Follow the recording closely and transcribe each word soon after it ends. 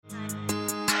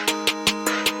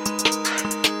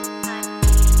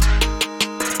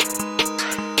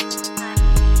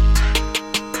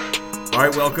All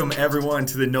right, welcome everyone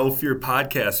to the No Fear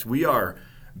podcast. We are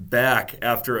back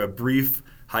after a brief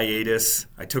hiatus.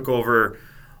 I took over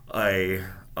a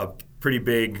pretty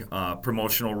big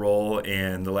promotional role,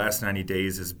 and the last 90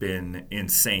 days has been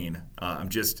insane. I'm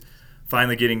just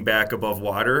finally getting back above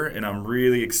water, and I'm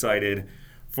really excited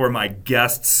for my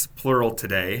guests, plural,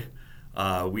 today.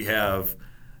 We have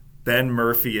Ben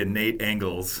Murphy and Nate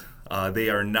Engels.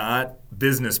 They are not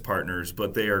business partners,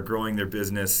 but they are growing their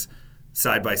business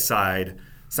side by side,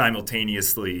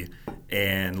 simultaneously,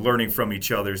 and learning from each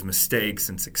other's mistakes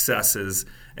and successes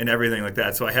and everything like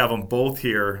that. So I have them both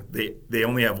here. They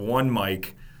only have one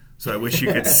mic, so I wish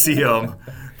you could see them.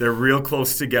 They're real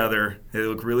close together. They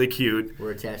look really cute.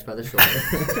 We're attached by the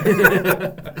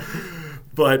shoulder.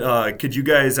 But could you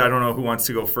guys, I don't know who wants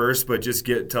to go first, but just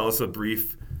tell us a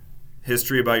brief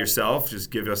history about yourself. Just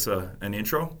give us an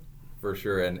intro. For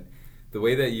sure, and the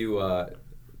way that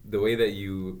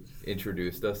you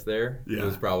introduced us there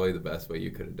was probably the best way you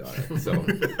could have done it. So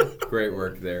great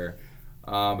work there.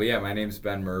 But yeah, my name's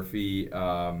Ben Murphy.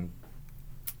 I'm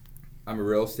a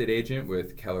real estate agent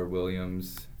with Keller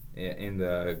Williams in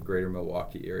the greater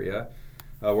Milwaukee area.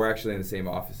 We're actually in the same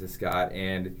office as Scott,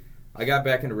 and I got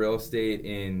back into real estate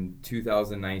in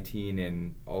 2019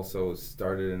 and also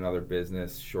started another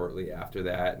business shortly after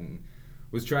that, and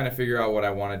was trying to figure out what I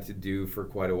wanted to do for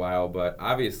quite a while. But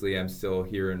obviously I'm still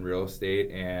here in real estate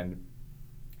and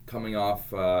coming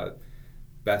off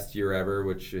best year ever,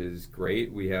 which is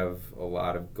great. We have a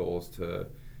lot of goals to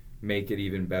make it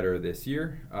even better this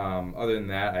year. Other than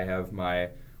that, I have my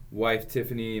wife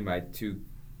Tiffany, my two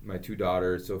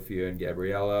daughters Sophia and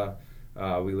Gabriella.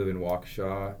 We live in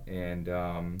Waukesha,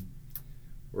 and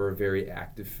we're a very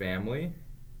active family,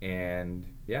 and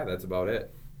yeah, that's about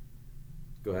it.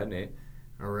 Go ahead, Nate.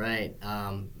 All right.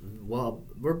 Well,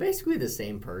 we're basically the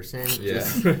same person. Yeah.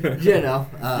 Just, you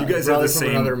guys have the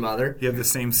same. Another mother. You have the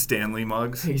same Stanley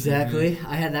mugs. Exactly.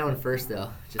 I had that one first,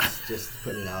 though. Just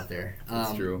putting it out there.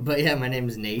 That's true. But yeah, my name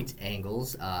is Nate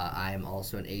Engels. I am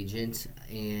also an agent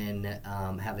and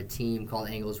have a team called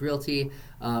Engels Realty,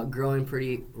 growing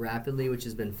pretty rapidly, which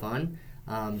has been fun.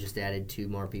 Just added 2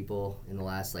 more people in the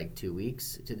last 2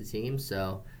 weeks to the team,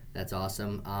 so that's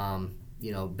awesome.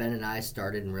 Ben and I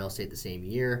started in real estate the same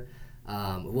year.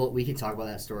 Well, we can talk about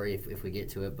that story if we get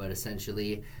to it, but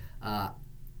essentially,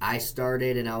 I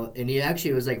started, and it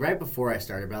actually was right before I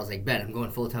started, but I was like, Ben, I'm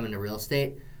going full-time into real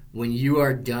estate. When you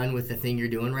are done with the thing you're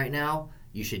doing right now,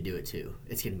 you should do it too.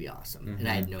 It's going to be awesome. Mm-hmm. And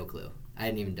I had no clue. I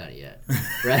hadn't even done it yet.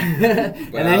 Right?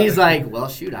 And then he's like, well,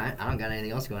 shoot, I don't got anything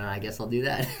else going on. I guess I'll do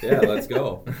that. Yeah, let's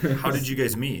go. How did you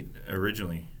guys meet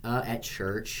originally? At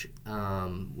church,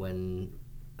 when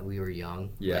we were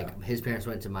young. Yeah. His parents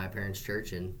went to my parents'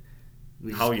 church, and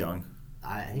we How young?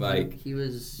 I think he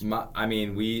was. My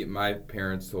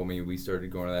parents told me we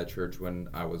started going to that church when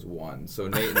I was 1. So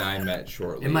Nate and I met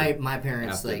shortly. And my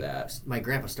parents after that. My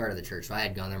grandpa started the church, so I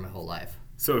had gone there my whole life.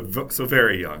 So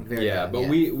very young. Very young, but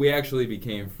we actually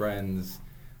became friends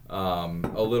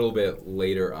a little bit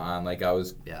later on. I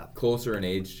was closer in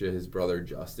age to his brother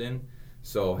Justin,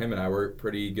 so him and I were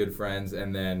pretty good friends.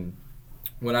 And then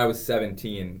when I was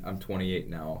 17, I'm 28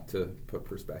 now, to put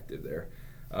perspective there.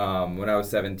 When I was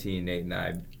 17, Nate and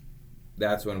I,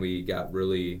 that's when we got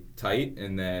really tight,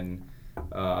 and then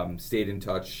stayed in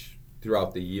touch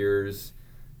throughout the years.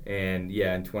 And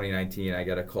yeah, in 2019, I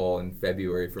got a call in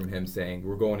February from him saying,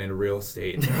 we're going into real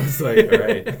estate. And I was like, all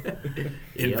right.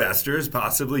 Investors,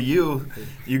 possibly you.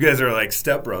 You guys are like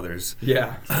stepbrothers.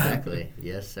 Yeah. Exactly.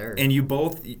 Yes, sir. And you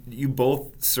both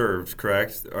served,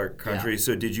 correct, our country? Yeah.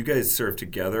 So did you guys serve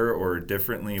together or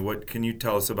differently? What can you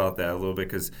tell us about that a little bit?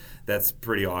 Because that's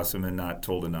pretty awesome and not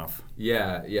told enough.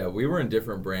 Yeah. We were in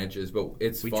different branches, but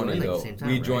it's funny, though. At the same time,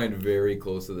 we joined very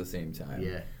close to the same time.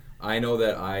 Yeah. I know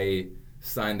that I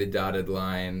signed the dotted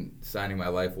line, signing my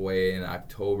life away in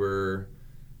October.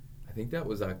 I think that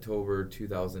was October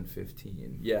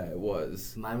 2015. Yeah, it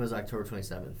was. Mine was October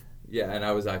 27th. Yeah, and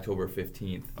I was October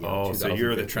 15th. Oh, so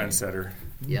you're the trendsetter.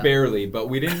 Yep. Barely, but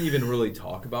we didn't even really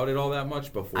talk about it all that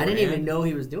much before. I didn't even know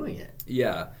he was doing it.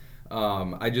 Yeah.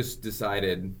 I just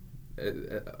decided,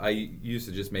 I used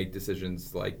to just make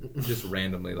decisions just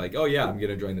randomly, oh yeah, I'm going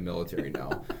to join the military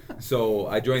now. So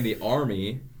I joined the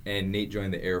Army, and Nate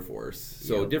joined the Air Force.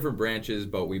 So different branches,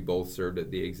 but we both served at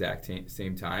the exact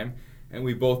same time, and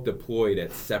we both deployed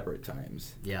at separate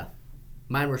times. Yeah.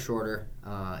 Mine were shorter.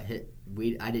 I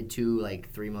did 2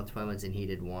 3-month deployments, and he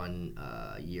did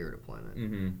 1 year deployment.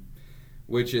 Mm-hmm.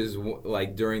 Which is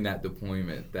during that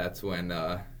deployment, that's when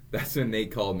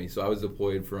Nate called me. So I was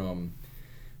deployed from,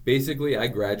 basically I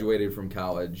graduated from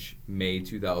college May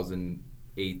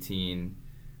 2018,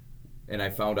 And I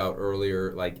found out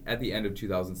earlier, like at the end of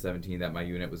 2017, that my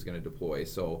unit was going to deploy.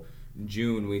 So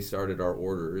June, we started our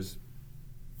orders,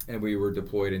 and we were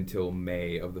deployed until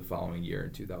May of the following year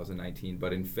in 2019.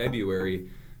 But in February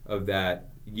of that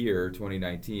year,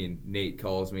 2019, Nate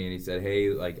calls me and he said,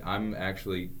 hey, like I'm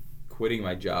actually quitting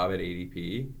my job at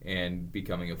ADP and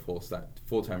becoming a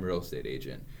full-time real estate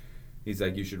agent. He's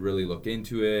like, you should really look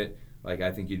into it. Like,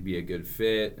 I think you'd be a good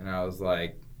fit. And I was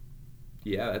like,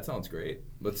 yeah, that sounds great.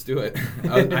 Let's do it.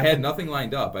 I had nothing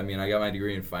lined up. I mean, I got my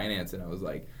degree in finance, and I was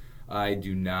like, I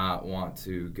do not want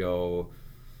to go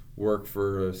work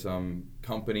for some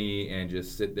company and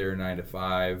just sit there 9 to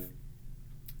 5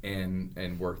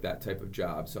 and work that type of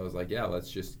job. So I was like, yeah, let's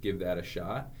just give that a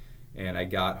shot. And I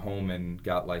got home and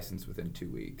got licensed within 2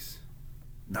 weeks.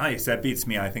 Nice. That beats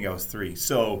me. I think I was 3.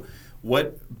 So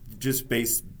just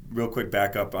based real quick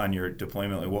back up on your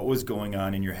deployment, like what was going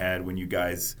on in your head when you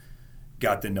guys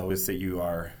got the notice that you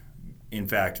are, in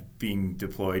fact, being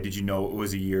deployed? Did you know it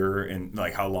was a year and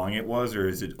like how long it was, or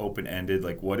is it open-ended?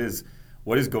 Like what is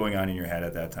going on in your head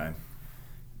at that time?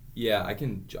 Yeah, I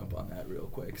can jump on that real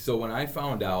quick. So when I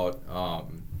found out,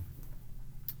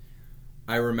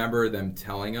 I remember them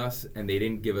telling us, and they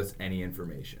didn't give us any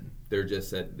information.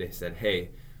 They said, hey,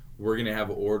 we're going to have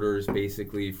orders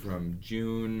basically from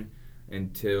June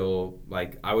until,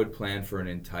 like, I would plan for an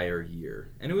entire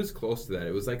year. And it was close to that.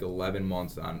 It was like 11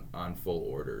 months on full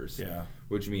orders. Yeah.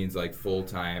 Which means like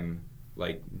full-time,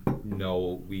 like,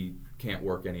 no, we can't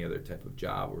work any other type of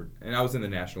job. And I was in the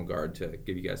National Guard, to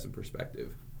give you guys some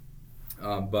perspective.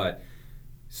 But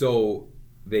so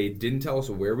they didn't tell us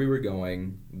where we were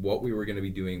going, what we were going to be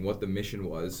doing, what the mission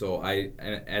was. So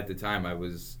at the time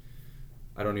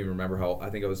I don't even remember I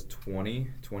think I was 20,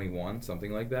 21,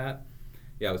 something like that.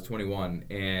 Yeah, I was 21,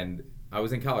 and I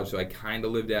was in college, so I kind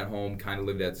of lived at home, kind of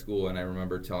lived at school, and I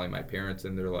remember telling my parents,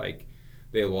 and they're like,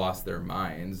 they lost their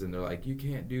minds, and they're like, you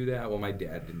can't do that. Well, my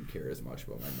dad didn't care as much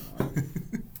about my mom.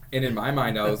 And in my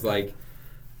mind, I was like,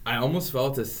 I almost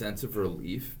felt a sense of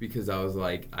relief, because I was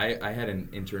like, I had an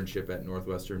internship at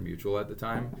Northwestern Mutual at the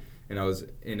time, and I was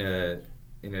in a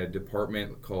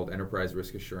department called Enterprise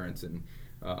Risk Assurance, and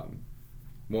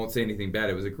won't say anything bad.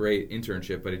 It was a great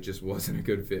internship, but it just wasn't a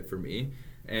good fit for me.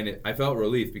 And I felt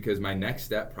relief, because my next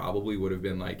step probably would have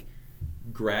been like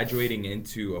graduating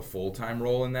into a full-time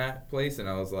role in that place. And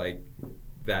I was like,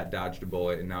 that dodged a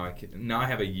bullet, and now I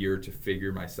have a year to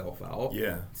figure myself out.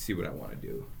 Yeah. See what I want to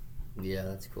do. Yeah,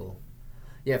 that's cool.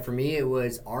 Yeah, for me it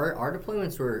was our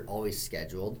deployments were always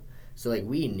scheduled. So like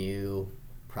we knew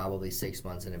probably 6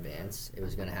 months in advance it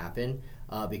was going to happen,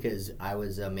 because I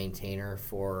was a maintainer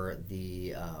for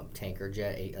the tanker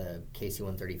jet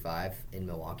KC-135 in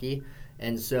Milwaukee.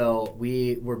 And so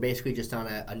we were basically just on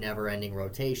a never-ending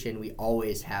rotation. We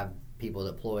always have people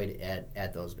deployed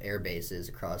at those air bases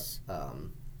across,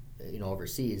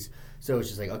 overseas. So it's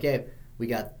just like, okay, we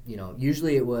got,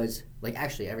 usually it was, like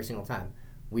actually every single time,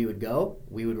 we would go,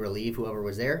 we would relieve whoever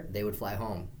was there, they would fly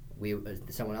home.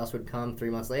 Someone else would come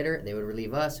 3 months later, they would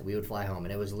relieve us, we would fly home.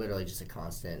 And it was literally just a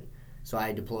constant. So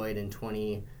I deployed in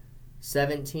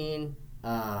 2017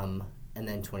 and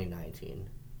then 2019.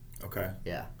 Okay.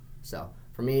 Yeah. So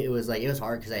for me, it was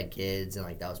hard because I had kids, and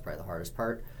like that was probably the hardest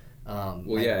part.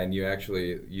 And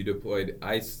you deployed.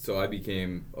 I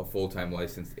became a full-time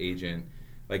licensed agent.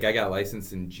 Like I got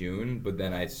licensed in June, but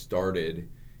then I started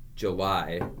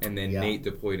July, and then Nate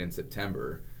deployed in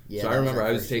September. Yeah, so I remember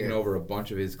I was taking over a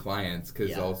bunch of his clients,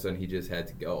 because all of a sudden he just had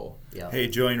to go. Yep. Hey,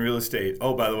 join real estate.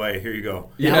 Oh, by the way, here you go.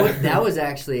 That was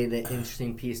actually the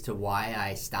interesting piece to why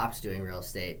I stopped doing real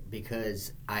estate,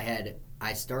 because I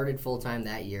started full-time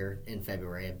that year in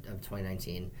February of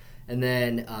 2019. And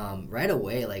then right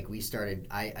away, like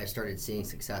I started seeing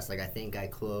success. Like I think I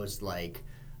closed by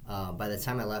the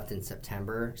time I left in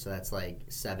September, so that's like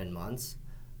 7 months,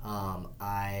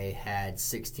 I had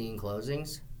 16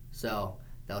 closings. So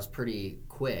that was pretty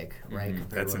quick, right? Mm-hmm.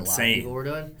 That's insane. A lot of people were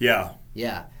doing. Yeah.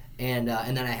 Yeah. And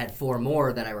then I had 4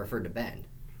 more that I referred to Ben,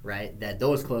 right?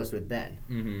 Those closed with Ben,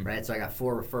 right? So I got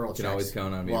 4 referral checks. You can always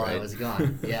count on me, while right? I was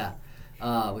gone. Yeah.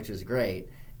 Which was great.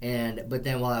 But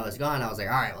then while I was gone, I was like,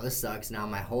 all right, well, this sucks. Now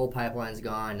my whole pipeline's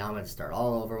gone. Now I'm going to start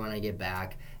all over when I get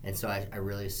back. And so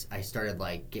I started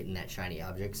like getting that shiny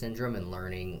object syndrome and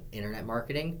learning internet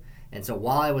marketing. And so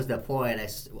while I was deployed,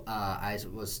 I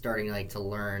was starting like to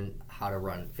learn how to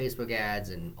run Facebook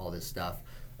ads and all this stuff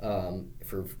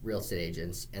for real estate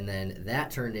agents. And then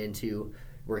that turned into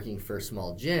working for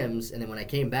small gyms. And then when I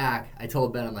came back, I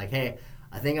told Ben, I'm like, hey,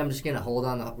 I think I'm just going to hold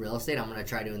on to real estate. I'm going to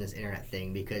try doing this internet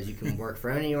thing, because you can work for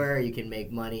anywhere. You can make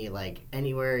money like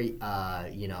anywhere.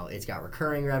 It's got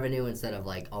recurring revenue instead of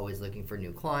like always looking for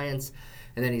new clients.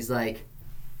 And then he's like,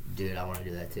 Dude, I want to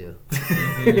do that too.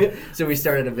 So we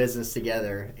started a business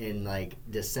together in like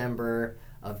January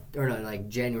of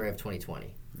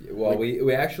 2020. Well,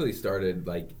 we actually started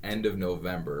like end of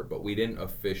November, but we didn't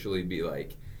officially be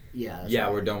like,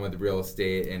 we're done with real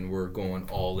estate and we're going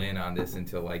all in on this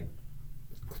until like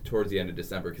towards the end of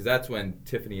December, because that's when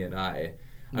Tiffany and I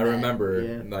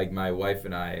remember like my wife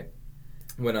and I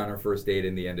went on our first date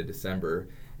in the end of December,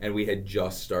 and we had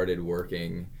just started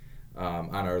working on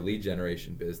our lead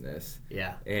generation business.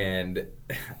 Yeah. And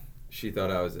she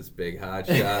thought I was this big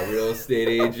hotshot real estate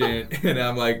agent, and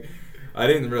I'm like, I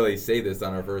didn't really say this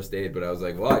on our first date, but I was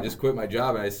like, well, I just quit my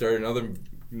job and I started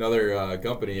another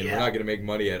company, and we're not going to make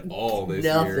money at all this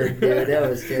year. Nothing, dude. That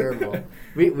was terrible.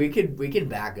 We can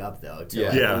back up though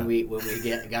to when we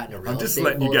got into real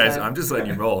estate. I'm just letting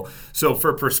you roll. So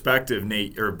for perspective,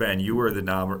 Nate or Ben, you were the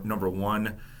number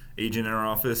one agent in our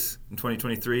office in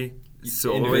 2023.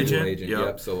 Solo agent?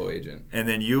 Yep, solo agent. And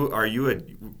then are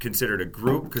you considered a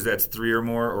group because that's 3 or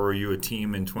more, or are you a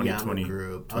team in 2020? Yeah, I'm a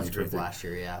group. I was a group last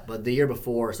year, yeah. But the year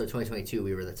before, so 2022,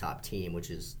 we were the top team, which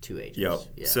is 2 agents. Yep.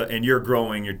 Yeah. So and you're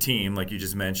growing your team, like you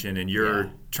just mentioned, and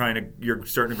you're starting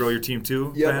to grow your team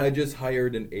too? Yeah, I just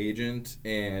hired an agent,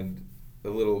 and a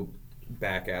little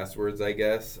back-ass words, I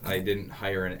guess. I didn't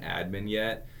hire an admin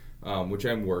yet, which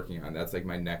I'm working on. That's like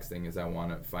my next thing is I want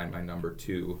to find my number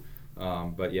 2.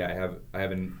 But yeah, I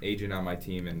have an agent on my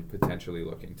team and potentially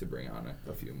looking to bring on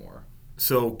a few more.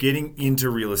 So getting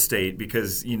into real estate,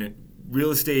 because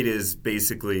real estate is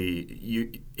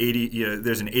basically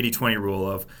there's an 80-20 rule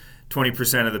of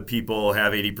 20% of the people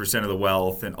have 80% of the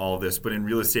wealth and all of this, but in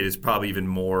real estate it's probably even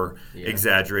more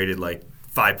exaggerated, like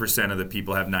 5% of the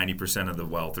people have 90% of the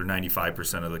wealth or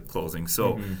 95% of the closing.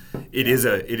 So it is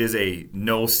a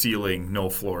no ceiling, no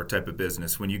floor type of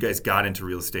business. When you guys got into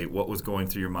real estate, what was going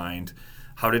through your mind?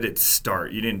 How did it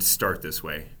start? You didn't start this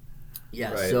way.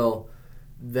 Yeah, right. So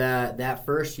that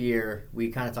first year, we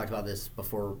kind of talked about this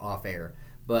before off air,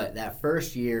 but that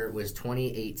first year was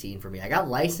 2018 for me. I got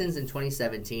licensed in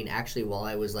 2017, actually while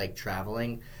I was like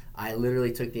traveling. I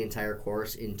literally took the entire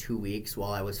course in 2 weeks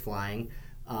while I was flying.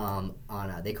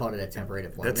 They called it a temporary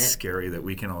deployment. That's scary that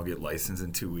we can all get licensed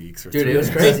in 2 weeks. Dude, it was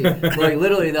crazy. Like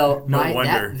literally though,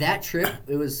 that trip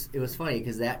it was funny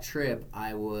because that trip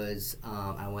we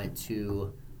went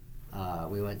to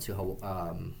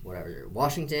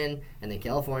Washington, and then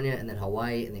California, and then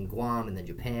Hawaii, and then Guam, and then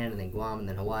Japan, and then Guam, and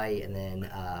then Hawaii, and then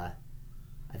I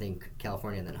think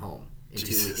California, and then home.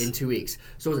 In 2 weeks.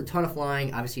 So it was a ton of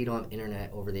flying. Obviously, you don't have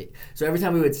internet so every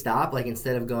time we would stop, like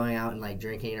instead of going out and like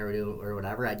drinking or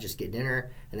whatever, I'd just get dinner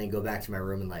and then go back to my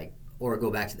room and or go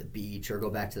back to the beach or go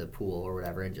back to the pool or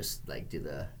whatever and just like do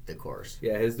the course.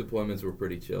 Yeah, his deployments were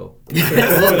pretty chill.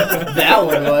 Well, that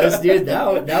one was, dude.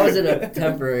 That wasn't a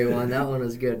temporary one. That one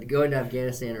was good. Going to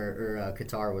Afghanistan or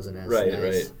Qatar wasn't as nice.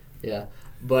 Right. Yeah,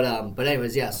 but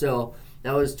anyways, yeah. So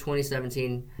that was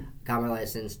 2017. Got my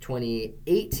license.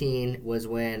 2018 was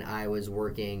when I was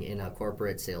working in a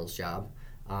corporate sales job,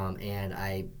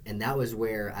 and that was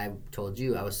where I told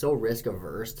you I was so risk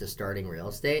averse to starting real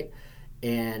estate,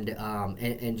 and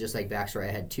just like backstory,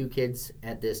 I had 2 kids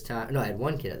at this time. No, I had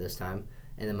 1 kid at this time,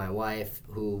 and then my wife,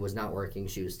 who was not working,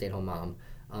 she was a stay-at-home mom.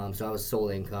 So I was sole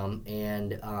income,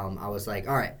 and I was like,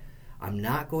 all right, I'm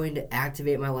not going to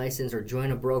activate my license or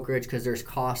join a brokerage because there's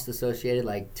costs associated,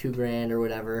 like $2,000 or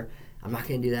whatever. I'm not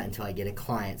going to do that until I get a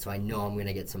client, so I know I'm going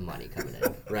to get some money coming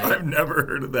in, right? I've never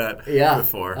heard of that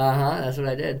before. That's what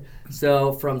I did.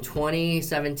 So from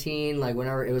 2017, like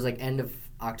whenever, it was like end of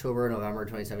October, November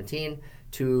 2017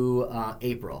 to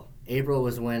April. April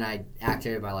was when I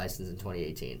activated my license in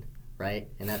 2018, right?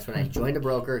 And that's when I joined a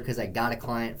broker because I got a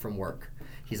client from work.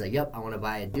 He's like, yep, I want to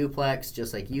buy a duplex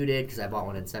just like you did because I bought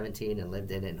one in 17 and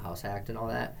lived in it and house hacked and all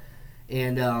that.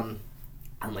 And I'm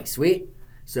like, sweet.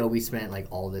 So we spent like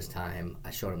all this time.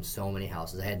 I showed him so many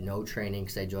houses. I had no training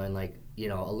because I joined like,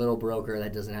 a little broker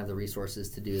that doesn't have the resources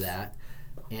to do that.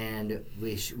 And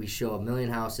we show a million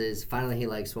houses. Finally, he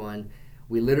likes one.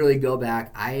 We literally go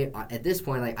back. At this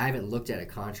point, like I haven't looked at a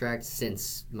contract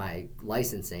since my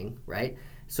licensing, right?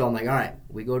 So I'm like, all right,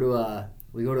 we go to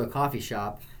a coffee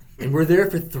shop. And we're there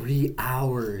for 3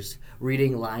 hours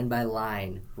reading line by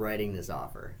line, writing this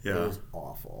offer. Yeah. It was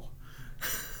awful.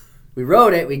 We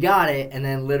wrote it, we got it, and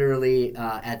then literally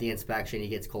at the inspection, he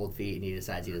gets cold feet and he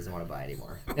decides he doesn't want to buy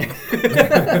anymore.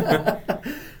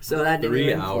 So that didn't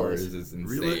 3 hours is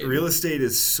insane. Real estate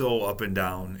is so up and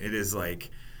down. It is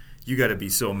like you got to be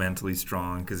so mentally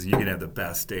strong because you can have the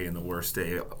best day and the worst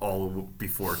day all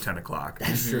before 10 o'clock.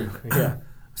 That's true. Yeah.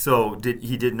 So did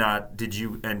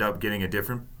you end up getting a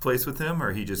different place with him,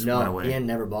 or he just went away? No, he had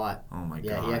never bought. Oh my God.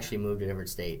 Yeah, he actually moved to a different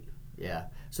state. Yeah.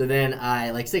 So then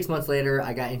like 6 months later,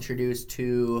 I got introduced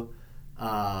to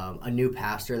a new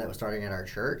pastor that was starting at our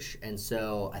church. And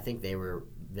so I think they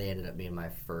ended up being my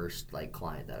first like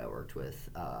client that I worked with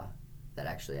that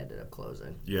actually ended up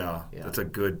closing. Yeah. That's a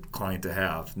good client to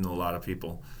have. Know a lot of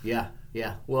people. Yeah.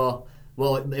 Well,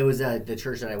 it was the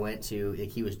church that I went to. Like,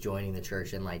 he was joining the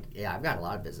church, and like, yeah, I've got a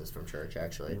lot of business from church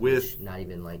actually. With not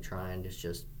even like trying,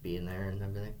 just being there and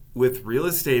everything. With real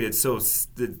estate, it's so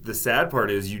the sad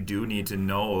part is you do need to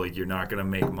know like you're not going to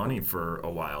make money for a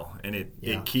while, and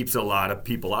it keeps a lot of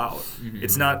people out. Mm-hmm.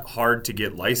 It's not hard to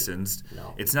get licensed.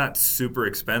 No. It's not super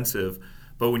expensive,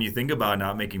 but when you think about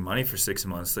not making money for 6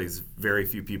 months, there's very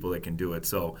few people that can do it.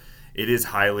 So it is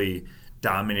highly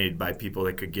dominated by people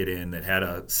that could get in that had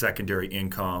a secondary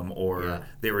income, or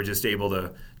they were just able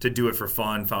to do it for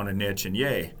fun, found a niche, and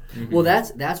yay. Mm-hmm. Well,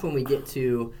 that's when we get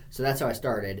to, so that's how I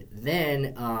started.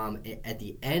 Then at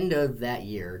the end of that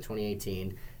year,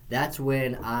 2018, that's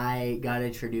when I got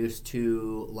introduced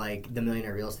to like The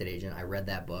Millionaire Real Estate Agent. I read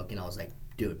that book and I was like,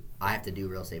 dude, I have to do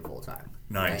real estate full time.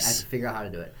 Nice. Right? I have to figure out how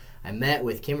to do it. I met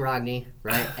with Kim Rogney,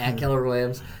 right, at Keller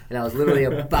Williams, and I was literally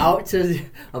about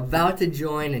to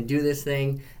join and do this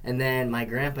thing. And then my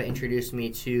grandpa introduced me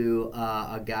to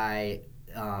a guy,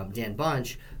 Dan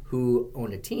Bunch, who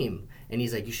owned a team. And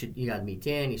he's like, you got to meet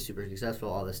Dan. He's super successful,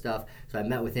 all this stuff. So I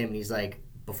met with him, and he's like,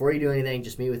 before you do anything,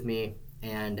 just meet with me.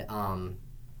 And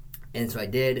so I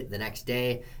did the next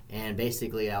day, and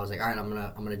basically I was like, all right, I'm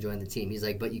gonna join the team. He's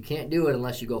like, but you can't do it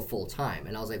unless you go full time.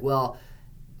 And I was like, well,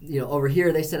 you know, over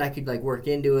here they said I could like work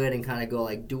into it and kind of go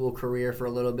like dual career for a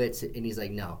little bit. And he's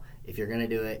like, no, if you're gonna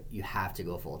do it, you have to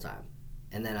go full time.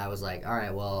 And then I was like, all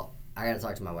right, well, I got to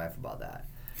talk to my wife about that,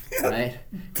 right?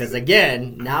 Because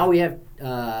again, now we have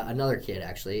another kid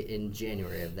actually in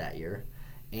January of that year,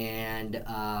 and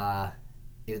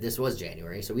this was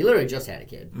January, so we literally just had a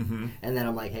kid. Mm-hmm. And then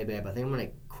I'm like, hey babe, I think I'm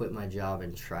gonna quit my job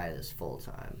and try this full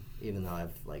time, even though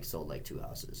I've like sold like 2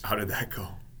 houses. How did that go?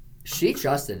 She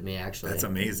trusted me, actually. That's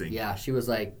amazing. Yeah, she was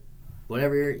like,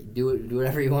 whatever, do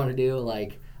whatever you want to do.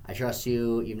 Like, I trust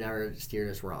you. You've never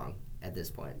steered us wrong at this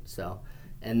point. So,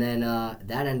 and then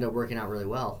that ended up working out really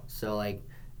well. So, like,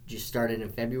 just started in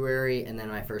February, and then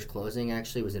my first closing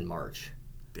actually was in March.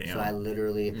 Damn. So I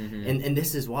literally, and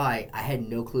this is why I had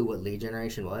no clue what lead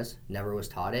generation was. Never was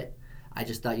taught it. I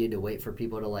just thought you had to wait for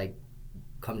people to, like,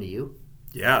 come to you.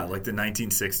 Yeah, like the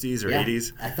 1960s or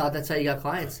 80s. I thought that's how you got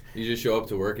clients. You just show up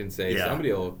to work and say,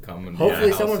 somebody will come and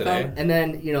hopefully someone today. Come. And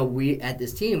then, you know, we at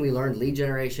this team, we learned lead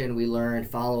generation, we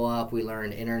learned follow-up, we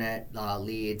learned internet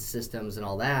lead systems and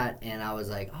all that. And I was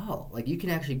like, oh, like you can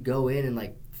actually go in and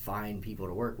like find people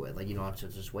to work with. Like you don't have to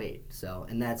just wait. So,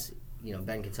 and that's, you know,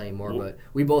 Ben can tell you more, but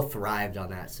we both thrived on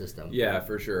that system. Yeah,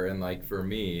 for sure. And like for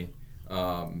me,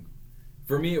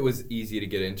 it was easy to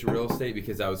get into real estate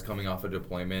because I was coming off a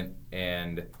deployment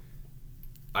and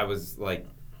I was like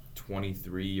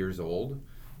 23 years old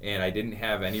and I didn't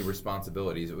have any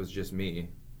responsibilities. It was just me.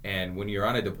 And when you're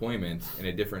on a deployment in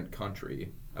a different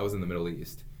country, I was in the Middle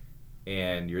East,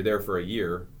 and you're there for a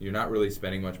year, you're not really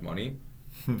spending much money.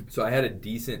 So I had a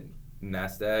decent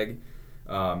nest egg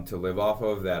to live off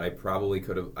of that I probably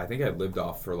could have, I think I lived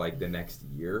off for like the next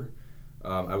year.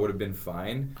 I would have been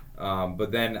fine.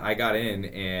 But then I got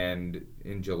in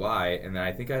July, and then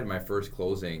I think I had my first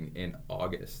closing in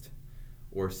August.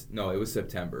 No, it was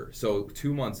September. So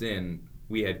 2 months in,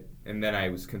 and then I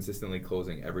was consistently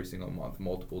closing every single month,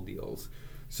 multiple deals.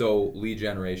 So lead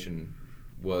generation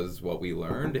was what we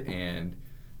learned and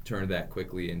turned that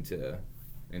quickly into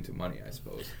money, I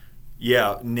suppose.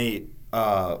 Yeah, Nate,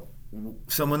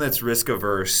 someone that's risk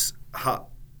averse,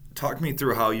 talk me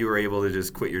through how you were able to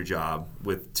just quit your job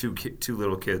with two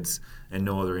little kids and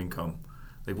no other income.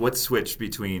 Like, what switched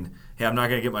between, hey, I'm not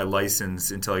going to get my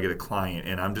license until I get a client,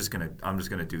 and I'm just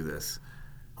gonna do this?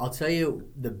 I'll tell you,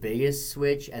 the biggest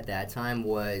switch at that time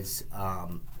was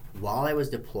while I was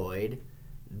deployed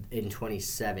in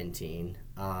 2017.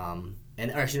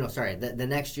 The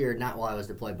next year, not while I was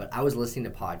deployed, but I was listening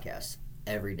to podcasts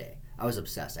every day. I was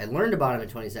obsessed. I learned about them in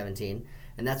 2017.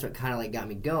 And that's what kind of like got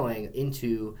me going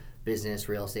into business,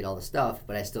 real estate, all the stuff.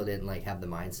 But I still didn't like have the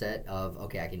mindset of,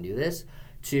 okay, I can do this.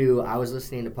 I was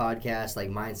listening to podcasts, like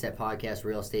mindset podcasts,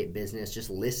 real estate, business, just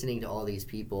listening to all these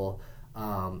people,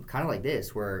 kind of like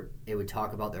this, where it would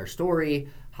talk about their story,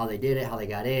 how they did it, how they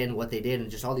got in, what they did,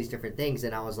 and just all these different things.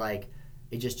 And I was like,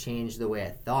 it just changed the way I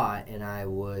thought. And I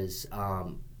was,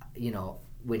 and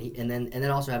then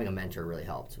also having a mentor really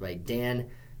helped, right? Dan,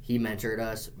 he mentored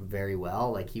us very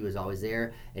well. Like, he was always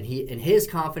there, and his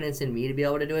confidence in me to be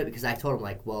able to do it, because I told him,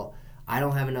 like, well, I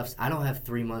don't have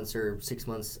 3 months or 6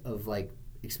 months of like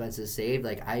expenses saved.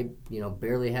 Like, I,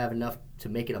 barely have enough to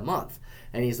make it a month.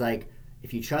 And he's like,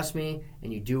 if you trust me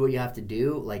and you do what you have to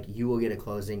do, like, you will get a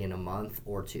closing in a month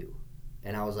or two.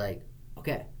 And I was like,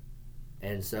 okay.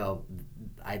 And so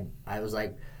I was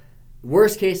like,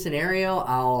 worst case scenario,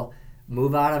 I'll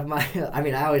move out of my,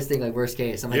 I always think like worst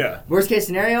case. I'm like, worst case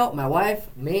scenario, my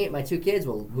wife, me, my 2 kids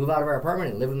will move out of our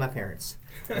apartment and live with my parents.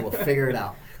 And we'll figure it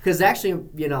out. Because actually,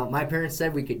 my parents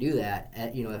said we could do that,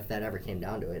 if that ever came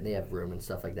down to it. And they have room and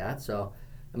stuff like that. So,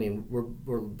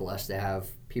 we're blessed to have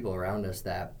people around us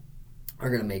that are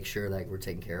going to make sure like we're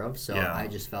taken care of. So I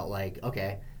just felt like,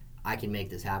 okay, I can make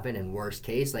this happen. And worst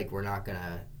case, like, we're not going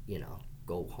to,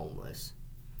 go homeless.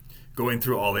 Going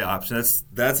through all the options,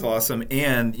 that's awesome.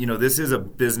 And, this is a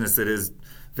business that is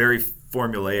very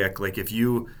formulaic. Like, if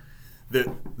you,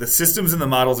 the systems and the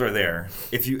models are there.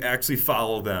 If you actually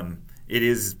follow them, it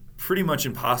is pretty much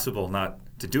impossible not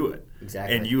to do it.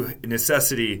 Exactly. And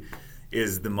necessity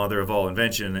is the mother of all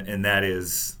invention, and that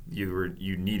is you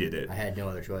needed it. I had no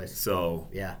other choice. So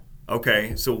yeah.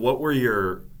 Okay. So what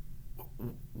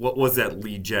was that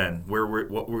lead gen?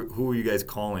 Who were you guys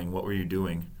calling? What were you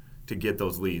doing to get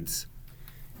those leads?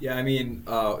 Yeah,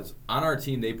 on our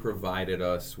team they provided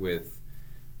us with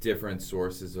different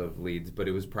sources of leads, but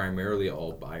it was primarily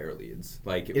all buyer leads.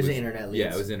 Like it was internet leads.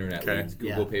 Yeah, it was internet leads.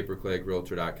 Google, pay-per-click,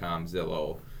 Realtor.com,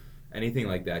 Zillow, anything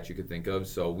like that you could think of.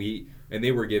 So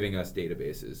they were giving us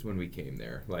databases when we came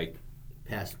there, like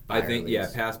past buyer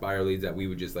leads. Past buyer leads that we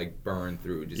would just like burn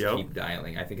through, keep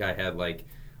dialing. I think I had like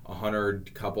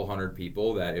couple hundred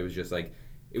people that it was just like,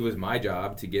 it was my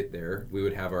job to get there. We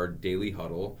would have our daily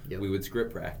huddle. Yep. We would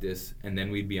script practice, and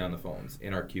then we'd be on the phones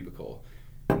in our cubicle.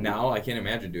 Now I can't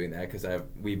imagine doing that because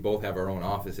we both have our own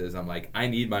offices. I'm like, I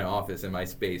need my office and my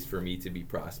space for me to be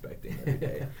prospecting every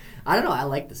day. I don't know. I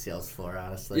like the sales floor,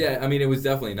 honestly. Yeah, it was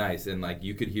definitely nice, and like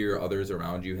you could hear others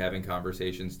around you having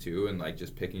conversations too, and like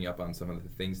just picking up on some of the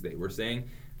things they were saying.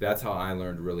 That's how I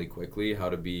learned really quickly how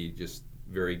to be just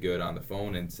very good on the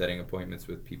phone and setting appointments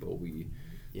with people we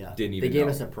didn't even know. They gave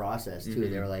us a process too.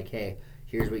 Mm-hmm. They were like, hey,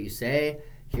 here's what you say.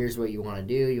 Here's what you want to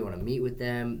do. You want to meet with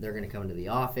them. They're going to come to the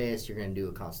office. You're going to do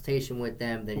a consultation with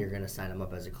them. Then you're going to sign them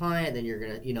up as a client. Then you're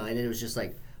going to, and it was just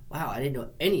like, wow, I didn't know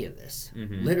any of this.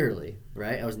 Mm-hmm. Literally,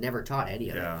 right? I was never taught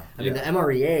any of it. The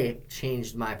MREA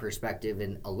changed my perspective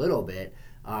in a little bit.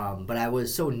 But I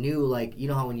was so new, like,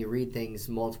 how when you read things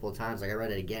multiple times, like I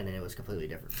read it again and it was completely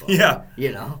different. Book, yeah.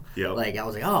 Yep. Like I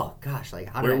was like, oh gosh, like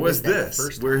how did Where I was miss that this? the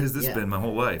first Where time? has this been my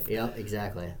whole life? Yeah,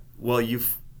 exactly. Well,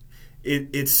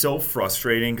 it's so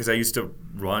frustrating because I used to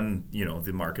run,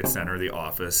 the market center, the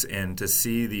office, and to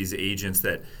see these agents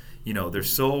that, they're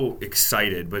so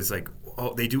excited, but it's like,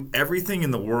 oh, they do everything in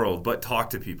the world but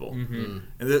talk to people. Mm-hmm.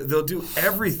 And they'll do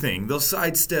everything. They'll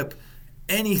sidestep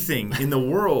anything in the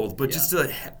world, but just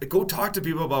to go talk to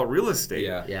people about real estate.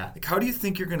 Yeah. Like, how do you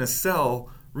think you're going to sell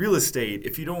real estate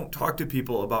if you don't talk to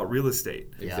people about real estate?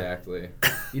 Exactly.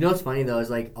 What's funny though is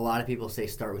like a lot of people say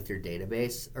start with your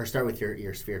database or start with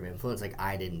your sphere of influence. Like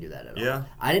I didn't do that at all. Yeah.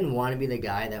 I didn't want to be the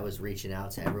guy that was reaching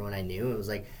out to everyone I knew. It was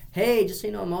like, hey, just so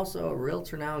you know, I'm also a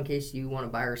realtor now in case you want to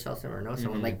buy or sell someone or know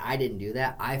someone. Mm-hmm. Like I didn't do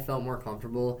that. I felt more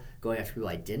comfortable going after people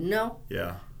I didn't know.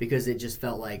 Yeah. Because it just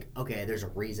felt like, okay, there's a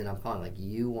reason I'm calling. Like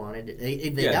you wanted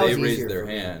it. That was raised their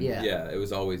hand. Yeah, it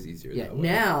was always easier that way.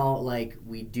 Now, like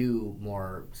we do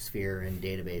more sphere and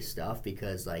database stuff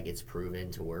because like it's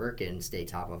proven to work and stay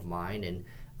top of mind, and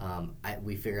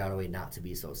we figure out a way not to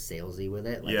be so salesy with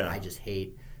it. Like I just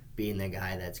hate being the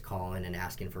guy that's calling and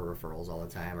asking for referrals all the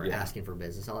time or asking for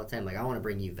business all the time. Like I want to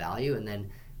bring you value, and then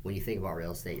when you think about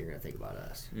real estate, you're going to think about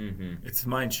us. Mm-hmm. It's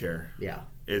mind share. Yeah.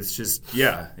 It's just,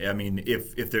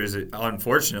 if there's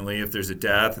unfortunately, if there's a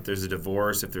death, if there's a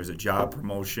divorce, if there's a job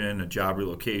promotion, a job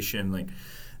relocation, like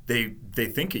they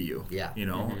think of you. Yeah.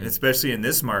 Mm-hmm. Especially in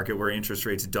this market where interest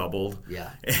rates doubled.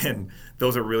 Yeah. And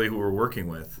those are really who we're working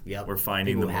with. Yep. We're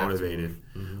finding people them motivated.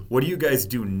 Mm-hmm. What do you guys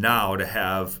do now to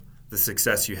have the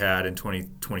success you had in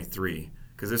 2023?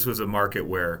 Because this was a market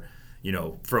where,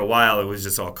 for a while it was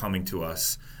just all coming to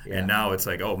us. Yeah. And now it's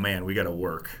like, oh man, we got to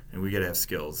work and we got to have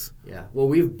skills. Yeah. Well,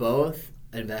 we've both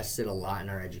invested a lot in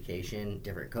our education,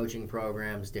 different coaching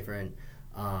programs, different,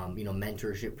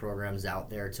 mentorship programs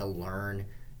out there to learn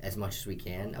as much as we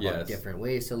can about different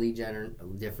ways to lead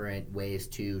generate, different ways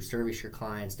to service your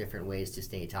clients, different ways to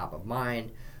stay top of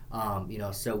mind.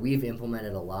 So we've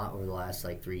implemented a lot over the last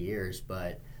 3 years,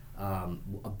 but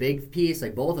a big piece,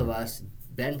 like both of us,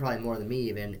 Ben probably more than me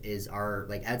even, is our,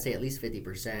 I'd say at least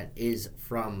 50% is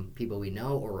from people we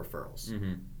know or referrals.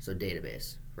 Mm-hmm. So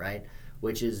database, right?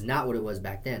 Which is not what it was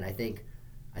back then. I think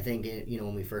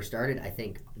when we first started, I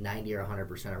think 90 or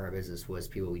 100% of our business was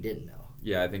people we didn't know.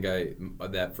 Yeah, I think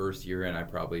that first year in, I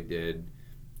probably did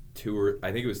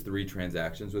 3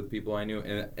 transactions with people I knew,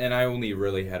 and I only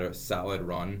really had a solid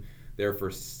run there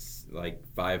for like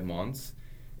 5 months,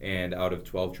 and out of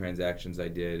 12 transactions, I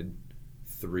did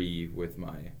 3 with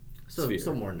my sphere.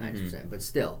 So more than 90%, but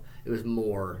still, it was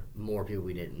more people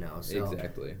we didn't know. So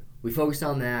exactly. We focused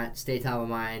on that, stay top of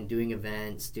mind, doing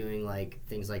events, doing like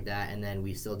things like that, and then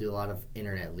we still do a lot of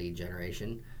internet lead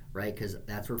generation, right? Because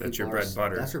that's where your bread and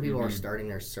butter. That's where people are starting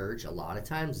their search a lot of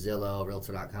times. Zillow,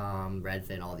 Realtor.com,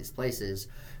 Redfin, all these places.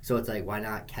 So it's like, why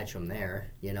not catch them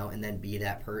there, and then be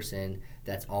that person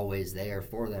that's always there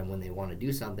for them when they want to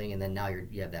do something, and then now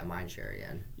you have that mind share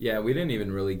again. Yeah, we didn't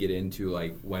even really get into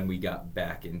like when we got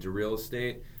back into real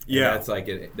estate. Yeah,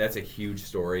 that's a huge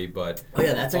story, but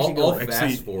that's actually I'll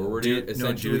fast forward it.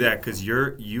 Essentially, do that because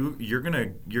you're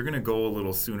gonna go a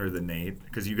little sooner than Nate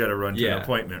because you got to run to an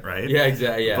appointment, right? Yeah,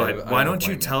 exactly. Yeah, but why don't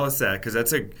you tell us that?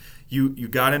 Because you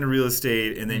got into real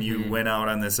estate and then you went out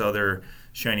on this other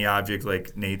shiny object,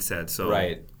 like Nate said. So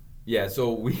right, yeah.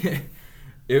 So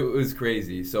it was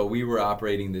crazy. So we were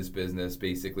operating this business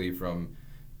basically from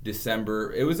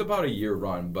December. It was about a year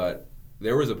run, but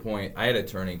there was a point, I had a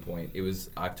turning point. It was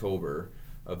October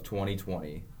of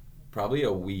 2020, probably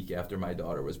a week after my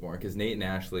daughter was born, because Nate and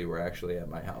Ashley were actually at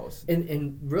my house.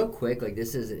 And real quick, like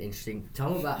this is an interesting, tell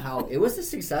them about how it was a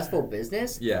successful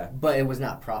business, but it was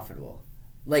not profitable.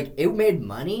 Like it made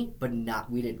money, but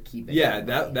we didn't keep it. Yeah,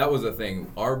 that was the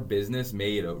thing. Our business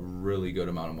made a really good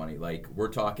amount of money. Like we're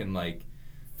talking like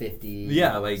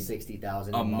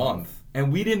 60,000 a month.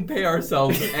 And we didn't pay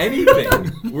ourselves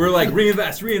anything. We're like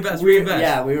reinvest.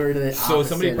 Yeah, we were the so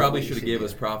somebody probably should have gave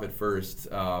us Profit First,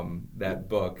 that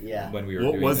book when we were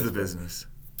doing this. What was the business?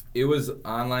 It was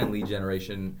online lead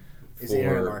generation. It's an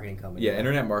internet marketing company. Yeah,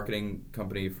 internet marketing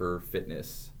company for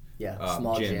fitness. Yeah,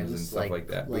 small gyms and stuff like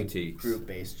that, boutiques.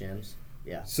 Group-based gyms.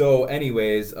 Yeah. So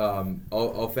anyways,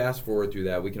 I'll fast forward through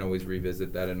that. We can always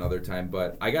revisit that another time.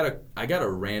 But I got a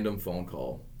random phone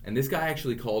call. And this guy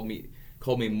actually called me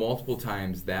multiple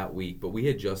times that week, but we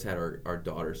had just had our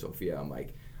daughter, Sophia. I'm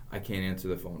like, I can't answer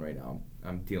the phone right now.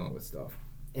 I'm dealing with stuff.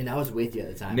 And I was with you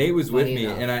at the time. Nate was with me,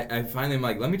 and I finally am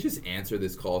like, let me just answer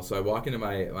this call. So I walk into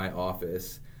my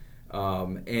office,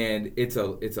 and it's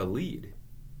a lead,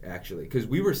 actually, because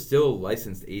we were still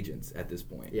licensed agents at this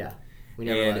point. Yeah.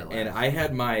 And I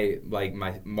had my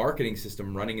marketing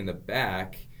system running in the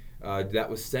back that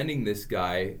was sending this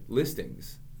guy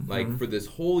listings. Like for this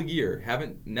whole year,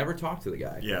 never talked to the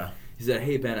guy. Yeah. He said,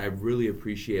 "Hey Ben, I really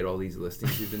appreciate all these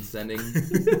listings you've been sending.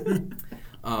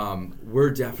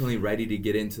 We're definitely ready to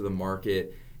get into the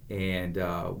market, and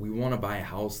we want to buy a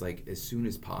house like as soon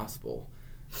as possible."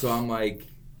 So I'm like,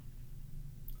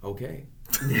 "Okay."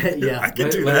 Yeah, I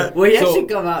can do that. Well, you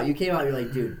came out. You're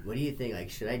like, "Dude, what do you think? Like,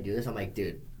 should I do this?" I'm like,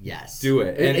 "Dude, yes, do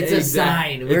it." And it's a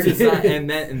sign. It's a sign.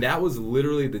 And that was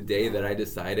literally the day that I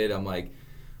decided. I'm like.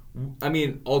 I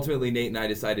mean, ultimately, Nate and I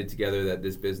decided together that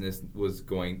this business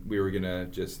we were going to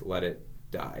just let it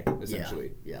die,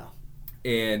 essentially. Yeah.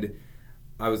 And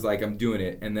I was like, I'm doing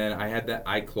it. And then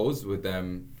I closed with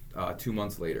them 2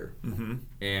 months later. Mm-hmm.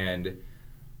 And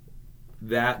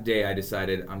that day I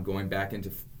decided I'm going back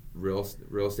into real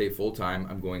estate full time.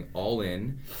 I'm going all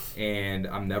in, and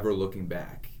I'm never looking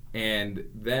back. And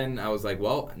then I was like,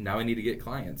 well, now I need to get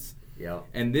clients. Yeah.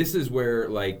 And this is where,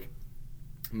 like,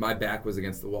 my back was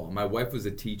against the wall. My wife was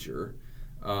a teacher,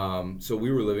 so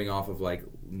we were living off of like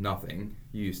nothing.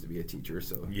 You used to be a teacher,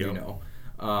 so you know.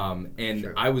 And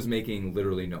sure. I was making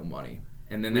literally no money.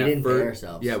 And then we didn't pay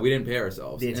ourselves. Yeah, we didn't pay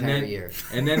ourselves the entire year.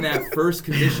 And then that first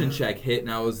commission check hit, and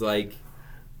I was like,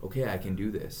 okay, I can do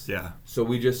this. Yeah. So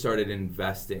we just started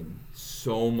investing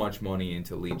so much money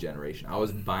into lead generation. I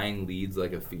was buying leads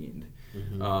like a fiend.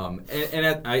 Mm-hmm.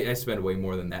 I spend way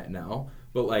more than that now.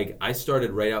 But like I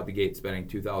started right out the gate spending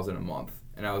 $2,000 a month,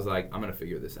 and I was like, I'm gonna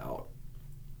figure this out.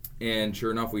 And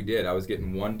sure enough, we did. I was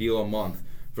getting one deal a month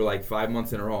for like 5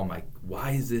 months in a row. I'm like,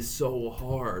 why is this so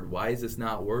hard? Why is this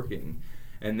not working?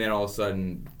 And then all of a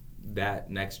sudden, that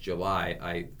next July,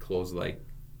 I closed like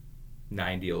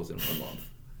 9 deals in 1 month.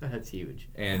 That's huge.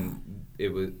 And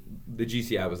the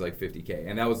GCI was like $50K,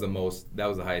 and that was the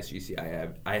highest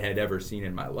GCI I had ever seen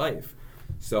in my life.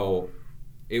 So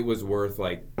it was worth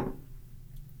like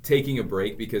taking a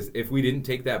break, because if we didn't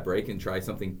take that break and try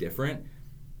something different,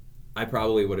 I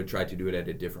probably would have tried to do it at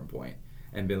a different point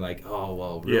and been like, oh,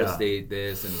 well, real estate,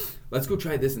 this, and let's go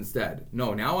try this instead.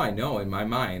 No, now I know in my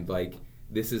mind, like,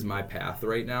 this is my path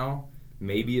right now.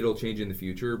 Maybe it'll change in the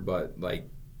future, but like,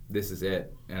 this is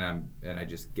it. And I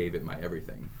just gave it my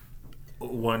everything.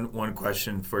 One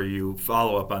question for you,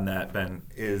 follow up on that, Ben,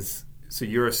 is So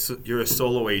you're a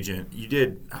solo agent. You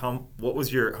did how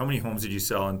many homes did you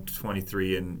sell in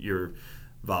 23 and your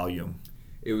volume?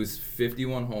 It was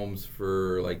 51 homes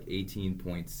for like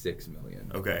 18.6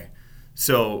 million. Okay.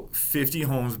 So 50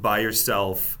 homes by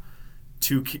yourself,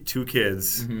 two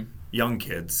kids, young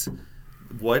kids.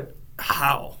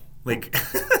 How? Like,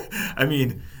 I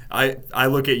mean, I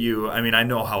look at you, I mean, I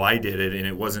know how I did it and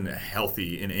it wasn't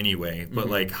healthy in any way, but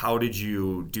like, how did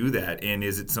you do that? And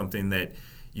is it something that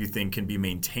you think can be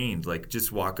maintained? Like,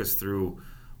 just walk us through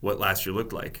what last year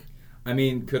looked like. I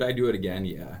mean, could I do it again?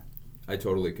 Yeah, I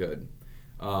totally could.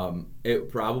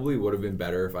 It probably would have been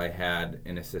better if I had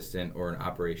an assistant or an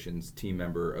operations team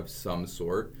member of some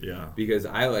sort. Yeah. Because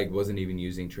I wasn't even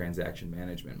using transaction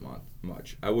management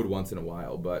much. I would once in a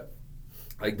while, but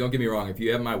don't get me wrong. If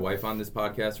you have my wife on this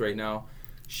podcast right now,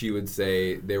 she would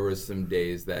say there were some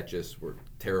days that just were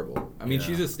terrible. I mean,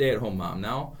 she's a stay-at-home mom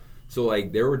now. So,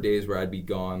 there were days where I'd be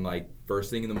gone,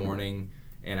 first thing in the morning,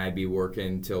 and I'd be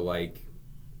working till,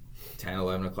 10,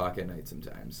 11 o'clock at night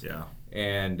sometimes. Yeah.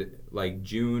 And,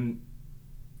 June,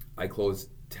 I closed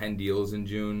 10 deals in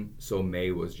June, so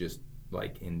May was just,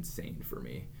 insane for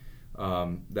me.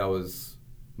 That was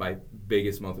my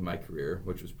biggest month of my career,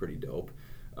 which was pretty dope.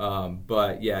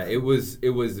 But, yeah, it was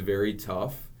very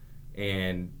tough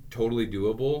and totally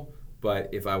doable. But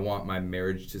if I want my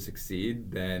marriage to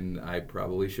succeed, then I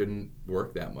probably shouldn't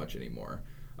work that much anymore.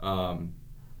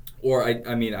 Or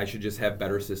I should just have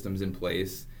better systems in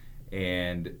place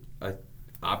and a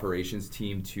operations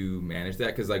team to manage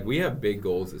that. Because we have big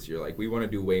goals this year. We want to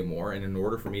do way more. And in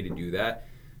order for me to do that,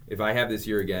 if I have this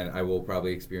year again, I will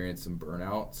probably experience some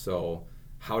burnout. So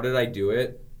how did I do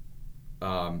it?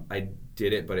 I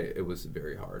did it, but it was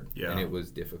very hard. Yeah. And it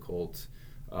was difficult.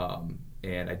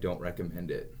 And I don't recommend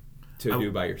it to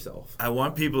do by yourself. I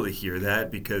want people to hear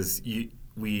that because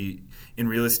we in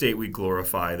real estate we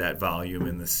glorify that volume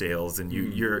and the sales, and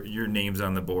your name's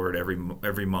on the board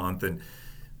every month, and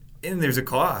there's a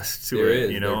cost to it.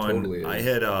 There totally and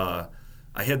is.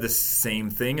 I had the same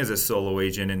thing as a solo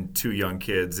agent and 2 young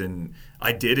kids, and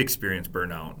I did experience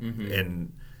burnout.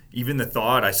 And even the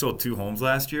thought, I sold 2 homes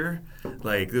last year,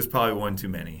 there's probably one too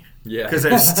many. Yeah. Because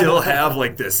I still have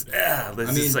this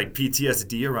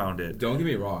PTSD around it. Don't get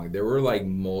me wrong. There were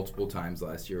multiple times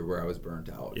last year where I was burnt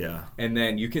out. Yeah. And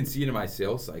then you can see it in my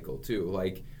sales cycle too.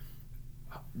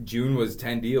 June was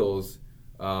 10 deals,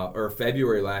 or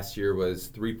February last year was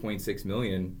 3.6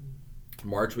 million.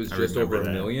 March was just over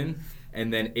 $1 million.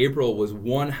 And then April was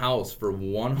one house for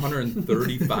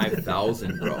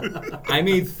 $135,000, bro. I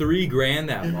made $3,000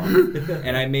 that month,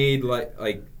 and I made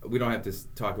we don't have to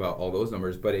talk about all those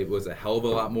numbers, but it was a hell of a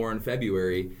lot more in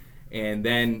February. And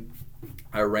then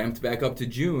I ramped back up to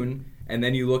June, and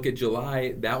then you look at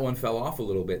July, that one fell off a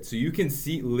little bit. So you can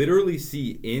literally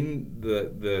see in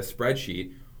the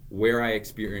spreadsheet where I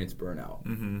experienced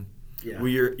burnout. Yeah. Well,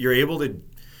 you're able to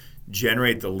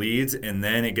generate the leads, and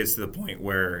then it gets to the point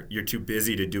where you're too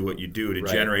busy to do what you do to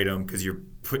generate them because you're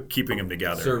keeping them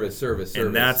together. Service.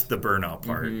 And that's the burnout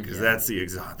part because that's the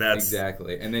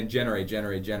exactly. And then generate,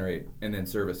 and then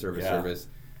service.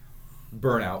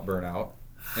 Burnout,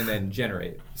 and then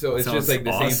generate. So it's just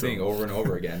the same thing over and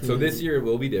over again. So this year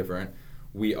will be different.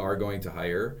 We are going to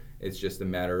hire. It's just a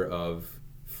matter of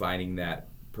finding that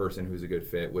person who's a good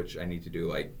fit, which I need to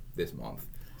do this month.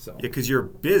 So. Yeah, because you're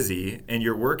busy and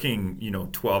you're working,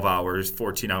 12 hours,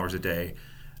 14 hours a day.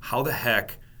 How the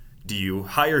heck do you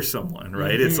hire someone,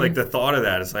 right? It's the thought of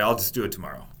that. It's I'll just do it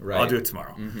tomorrow. Right. I'll do it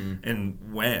tomorrow. And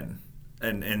when?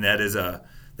 And that's a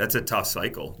tough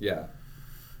cycle. Yeah.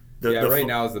 Right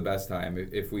now is the best time.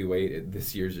 If we wait,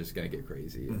 this year's just going to get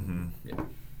crazy. Yeah.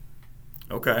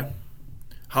 Okay.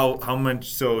 How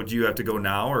much? So do you have to go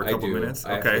now or a couple minutes?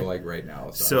 I have to go right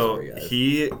now. So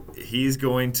he's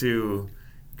going to.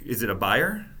 Is it a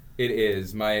buyer? It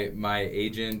is. My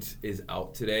agent is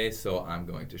out today, so I'm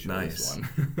going to show this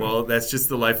one. Well, that's just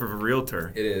the life of a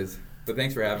realtor. It is. But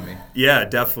thanks for having me. Yeah,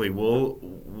 definitely.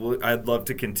 I'd love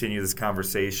to continue this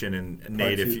conversation. And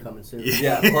Nate, part 2 coming soon.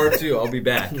 Yeah, part 2. I'll be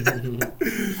back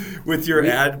with your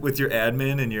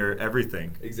admin and your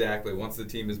everything. Exactly. Once the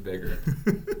team is bigger.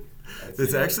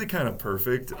 It's actually kind of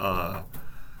perfect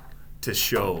to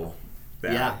show.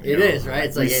 That, it is,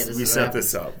 right? It's we set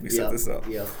this up. We set this up.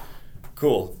 Yep.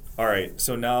 Cool. All right.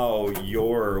 So now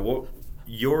your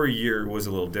year was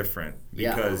a little different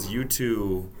because you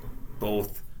two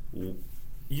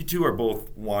are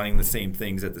both wanting the same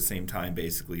things at the same time,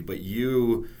 basically. But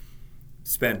you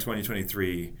spent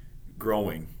 2023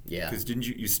 growing. Yeah. Because didn't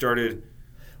you started?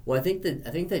 Well, I think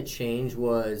that change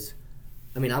was.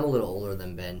 I mean, I'm a little older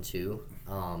than Ben too.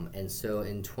 And so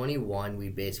in 21, we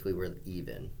basically were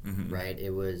even, right?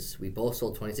 We both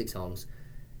sold 26 homes.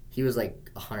 He was like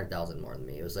 100,000 more than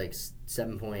me. It was like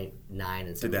 7.9 and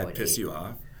 7.8. Did that piss you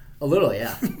off? A little,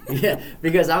 yeah. Yeah,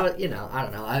 because I was, I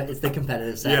don't know. It's the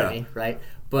competitive side of me, right?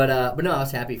 But no, I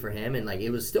was happy for him, and like it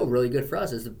was still really good for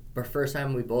us. It's the first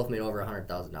time we both made over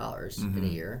 $100,000 in a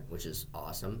year, which is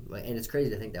awesome. And it's crazy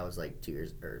to think that was like 2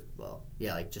 years,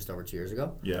 like just over 2 years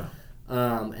ago. Yeah.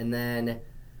 And then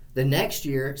the next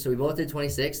year, so we both did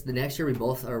 26. The next year, we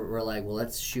both were like, well,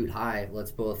 let's shoot high.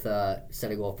 Let's both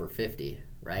set a goal for 50,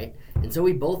 right? And so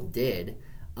we both did,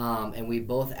 and we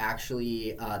both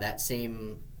actually that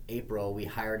same April we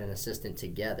hired an assistant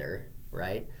together,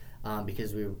 right?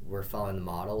 Because we were following the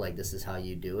model, like this is how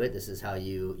you do it. This is how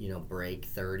you break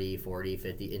 30, 40,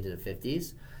 50 into the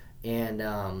 50s.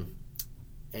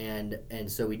 And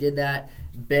so we did that.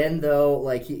 Ben, though,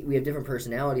 like we have different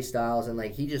personality styles, and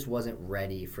like he just wasn't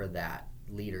ready for that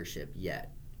leadership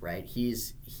yet, right?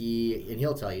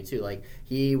 He'll tell you too, like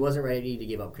he wasn't ready to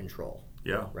give up control.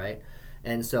 Yeah. Right?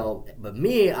 And so, but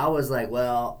me, I was like,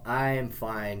 well, I am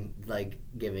fine, like,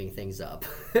 giving things up.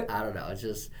 I don't know. It's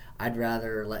just, I'd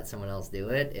rather let someone else do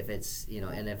it if it's,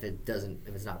 and if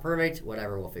it's not perfect,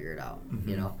 whatever, we'll figure it out,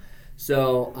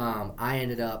 So I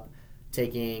ended up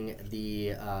taking the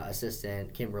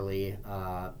assistant, Kimberly,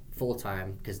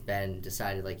 full-time because Ben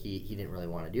decided, like, he didn't really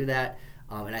want to do that.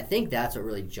 And I think that's what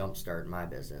really jump-started my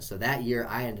business. So that year,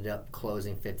 I ended up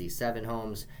closing 57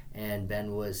 homes, and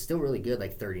Ben was still really good,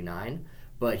 like 39,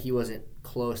 but he wasn't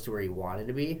close to where he wanted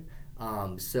to be.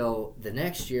 So the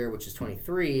next year, which is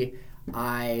 23,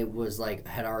 I was like,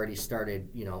 had already started,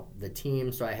 the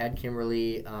team. So I had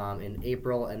Kimberly in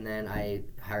April, and then I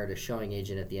hired a showing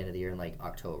agent at the end of the year in like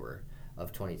October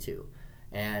of 22.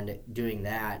 And doing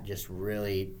that just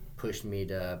really pushed me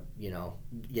to,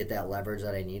 get that leverage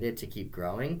that I needed to keep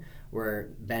growing, where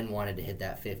Ben wanted to hit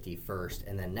that 50 first.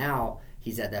 And then now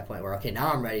he's at that point where, okay,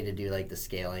 now I'm ready to do like the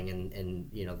scaling and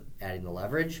adding the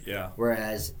leverage. Yeah.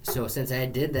 Whereas, so since I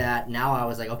did that, now I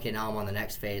was like, okay, now I'm on the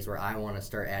next phase where I want to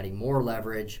start adding more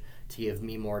leverage to give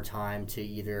me more time to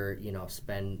either,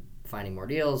 spend finding more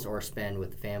deals or spend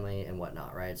with the family and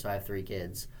whatnot, right? So I have 3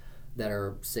 kids that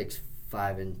are 6,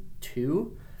 5, and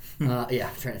 2. I'm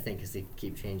trying to think because they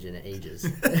keep changing in ages.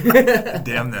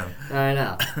 Damn them. I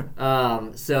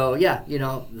know. So yeah,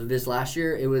 this last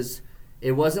year it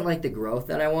wasn't like the growth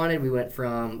that I wanted. We went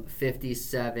from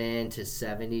 57 to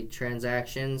 70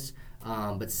 transactions,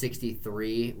 but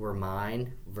 63 were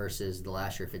mine versus the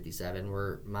last year 57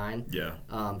 were mine. Yeah.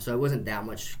 So it wasn't that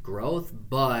much growth,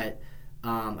 but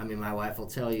my wife will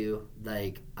tell you,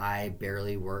 like, I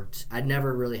barely worked. I'd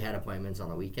never really had appointments on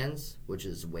the weekends, which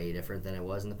is way different than it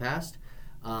was in the past,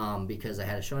 because I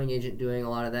had a showing agent doing a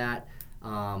lot of that,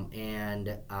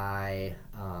 and I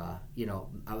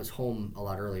was home a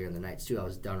lot earlier in the nights, too. I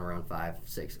was done around 5,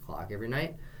 6 o'clock every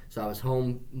night, so I was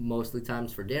home mostly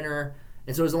times for dinner,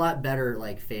 and so it was a lot better,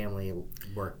 like, family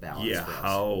work balance for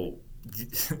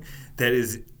us. That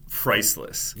is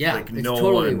priceless. Yeah, like, it's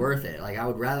totally worth it. Like, I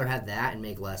would rather have that and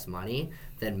make less money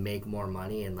than make more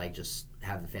money and like just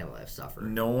have the family life suffer.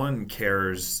 No one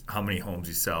cares how many homes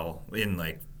you sell in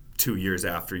like 2 years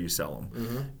after you sell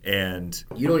them, and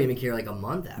you don't even care like a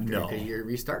month after because you're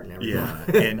restarting every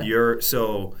month. And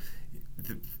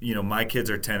my kids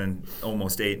are 10 and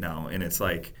almost 8 now, and it's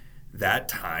like that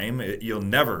time you'll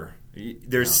never.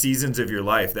 There's seasons of your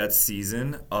life. That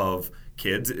season of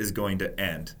kids is going to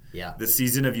end. Yeah. The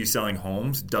season of you selling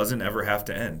homes doesn't ever have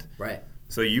to end. Right.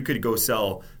 So you could go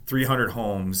sell 300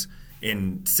 homes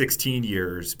in 16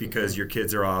 years because your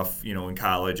kids are off, in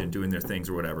college and doing their things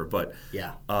or whatever. But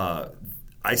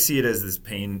I see it as this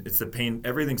pain. It's the pain.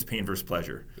 Everything's pain versus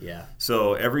pleasure. Yeah.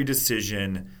 So every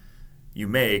decision you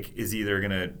make is either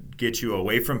going to get you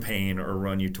away from pain or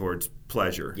run you towards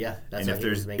pleasure. Yeah. That's and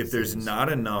if there's not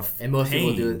enough and most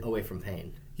pain, people do it away from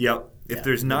pain. Yep. If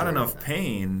there's not enough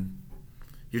pain,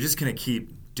 you're just going to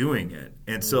keep doing it.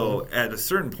 And so at a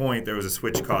certain point, there was a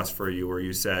switch cost for you where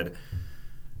you said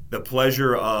the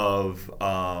pleasure of,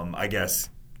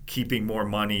 keeping more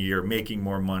money or making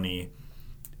more money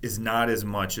is not as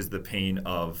much as the pain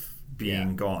of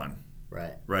being gone.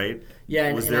 Right. Right?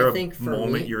 Yeah. Was and there I think a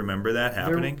moment you remember that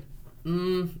happening?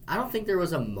 I don't think there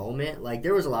was a moment. Like,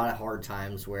 there was a lot of hard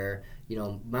times where,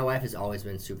 my wife has always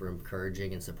been super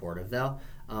encouraging and supportive, though.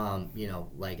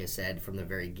 Like I said, from the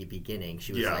very beginning,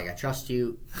 she was like, I trust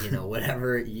you,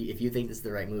 whatever, if you think this is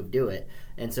the right move, do it.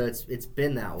 And so it's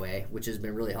been that way, which has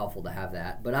been really helpful to have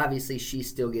that. But obviously, she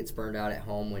still gets burned out at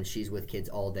home when she's with kids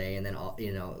all day and then,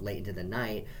 late into the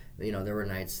night. There were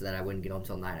nights that I wouldn't get home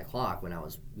till 9 o'clock when I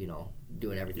was,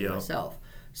 doing everything myself.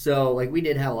 So, we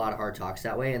did have a lot of hard talks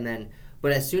that way. And then,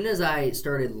 but as soon as I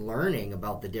started learning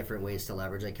about the different ways to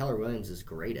leverage, like Keller Williams is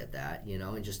great at that,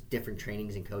 and just different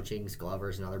trainings and coachings.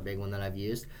 Glover's another big one that I've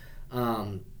used.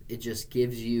 It just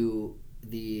gives you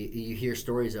you hear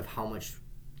stories of how much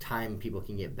time people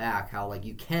can get back, how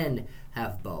you can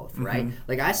have both, right?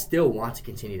 I still want to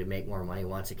continue to make more money,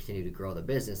 want to continue to grow the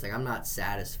business. I'm not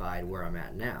satisfied where I'm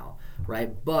at now,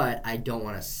 right? But I don't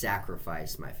want to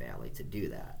sacrifice my family to do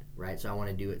that, right? So I want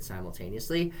to do it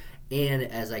simultaneously. And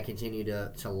as I continue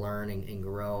to learn and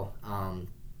grow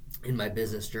in my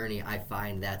business journey, I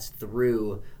find that's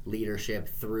through leadership,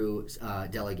 through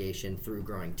delegation, through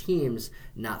growing teams,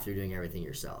 not through doing everything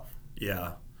yourself.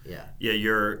 Yeah. Yeah.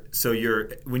 You're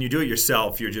when you do it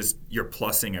yourself, you're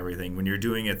plussing everything. When you're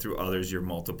doing it through others, you're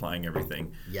multiplying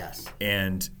everything. Yes.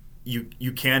 And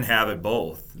you can have it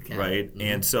both, right? Mm-hmm.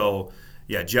 And so,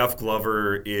 Jeff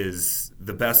Glover is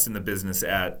the best in the business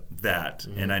at that.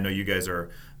 Mm-hmm. And I know you guys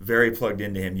are very plugged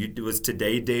into him. Was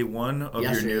today day one of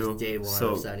your new? Was day one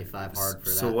of 75 Hard for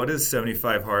that. So what is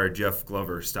 75 Hard Jeff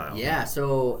Glover style? Yeah,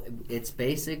 so it's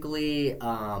basically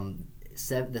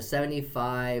the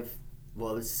 75.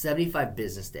 Well, it's 75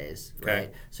 business days,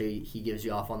 right? So he gives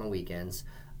you off on the weekends,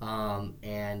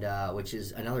 and which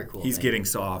is another cool He's thing. getting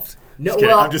soft. No,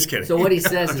 I'm just kidding. So what he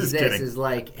says is this, kidding. is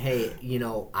hey,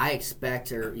 I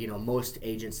expect, or, most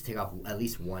agents to take off at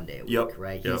least one day a week,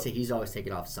 right? He's always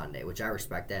taking off Sunday, which I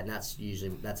respect that, and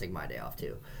that's my day off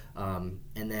too.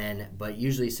 But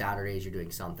usually Saturdays you're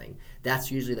doing something.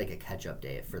 That's usually a catch-up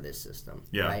day for this system,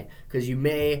 right? Because you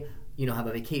may have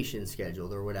a vacation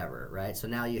scheduled or whatever, right? So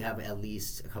now you have at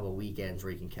least a couple of weekends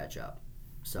where you can catch up.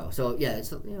 So yeah, it's,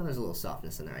 there's a little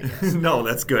softness in there, I guess. No,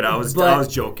 that's good. I was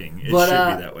joking. It should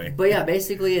be that way. But yeah,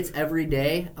 basically it's every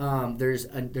day.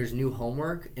 There's new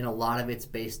homework, and a lot of it's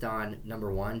based on,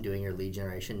 number one, doing your lead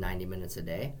generation 90 minutes a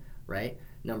day, right?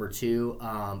 Number two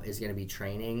is going to be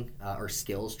training or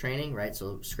skills training, right?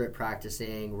 So script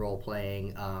practicing, role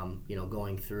playing,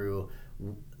 going through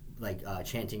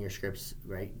chanting your scripts,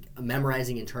 right?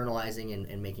 Memorizing, internalizing,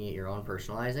 and making it your own,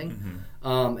 personalizing.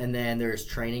 Mm-hmm. And then there's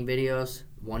training videos,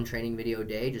 one training video a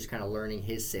day, just kind of learning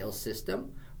his sales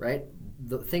system, right?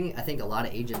 The thing, I think a lot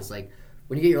of agents, when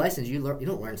you get your license, you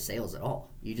don't learn sales at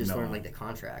all. You just learn the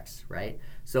contracts, right?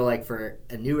 So for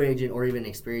a new agent or even an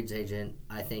experienced agent,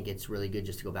 I think it's really good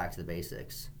just to go back to the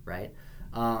basics, right?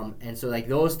 And so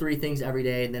those three things every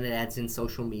day, and then it adds in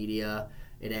social media.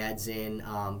 It adds in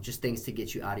just things to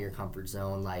get you out of your comfort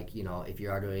zone, if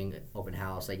you are doing open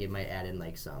house, it might add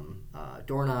in some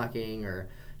door knocking or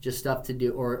just stuff to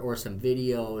do, or some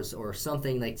videos or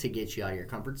something to get you out of your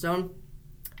comfort zone.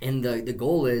 And the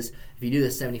goal is, if you do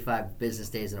this 75 business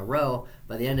days in a row,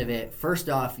 by the end of it, first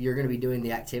off, you're going to be doing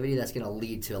the activity that's going to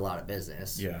lead to a lot of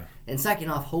business. Yeah. And second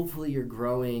off, hopefully you're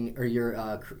growing, or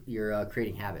you're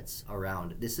creating habits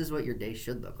around, this is what your day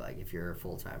should look like if you're a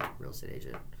full-time real estate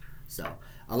agent. So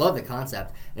I love the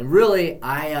concept, and really,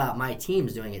 my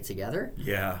team's doing it together.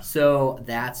 Yeah. So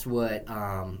that's what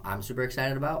I'm super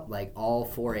excited about. All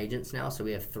 4 agents now. So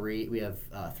we have three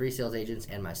sales agents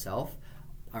and myself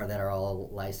that are all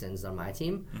licensed on my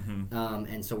team. Mm-hmm.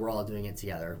 And so we're all doing it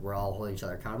together. We're all holding each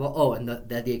other accountable. Oh, and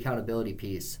the accountability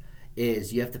piece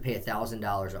is you have to pay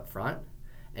 $1,000 up front,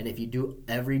 and if you do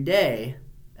every day,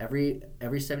 every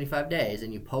 75 days,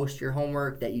 and you post your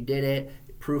homework that you did it,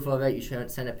 proof of it, you should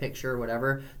send a picture or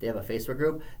whatever, they have a Facebook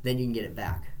group, then you can get it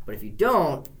back. But if you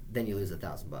don't, then you lose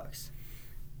 $1,000.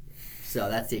 So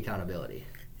that's the accountability.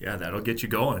 Yeah, that'll get you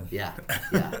going. Yeah.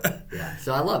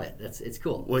 So I love it. It's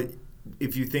cool. Well,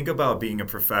 if you think about being a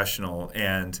professional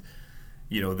and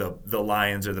the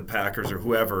Lions or the Packers or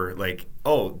whoever,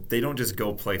 they don't just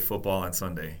go play football on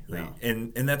Sunday. No.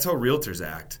 And that's how realtors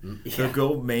act. Yeah. They'll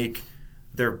go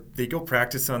they go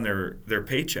practice on their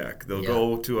paycheck. They'll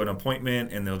go to an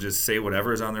appointment and they'll just say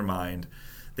whatever is on their mind.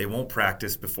 They won't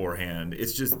practice beforehand.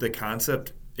 It's just the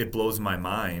concept, it blows my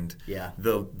mind. Yeah.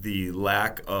 The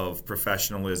lack of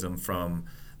professionalism from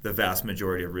the vast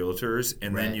majority of realtors.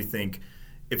 And then you think,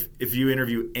 if you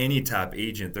interview any top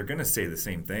agent, they're going to say the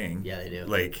same thing. Yeah, they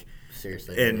do.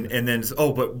 Seriously. And then,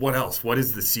 but what else? What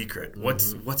is the secret?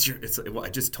 Mm-hmm. What's your? I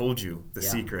just told you the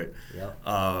secret.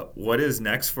 Yep. What is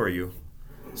next for you?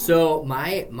 So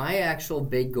my actual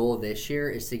big goal this year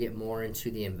is to get more into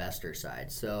the investor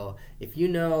side. So if you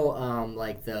know,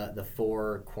 like the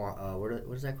four,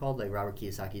 what is that called? Like Robert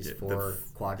Kiyosaki's four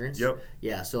quadrants. Yep.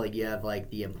 Yeah. So like you have like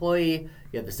the employee,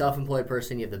 you have the self-employed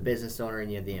person, you have the business owner, and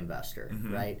you have the investor,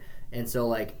 right? And so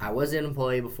like I was an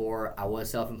employee before, I was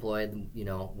self-employed,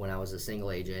 when I was a single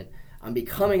agent. I'm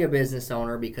becoming a business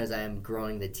owner because I am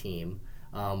growing the team.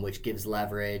 Which gives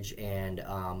leverage, and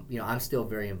I'm still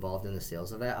very involved in the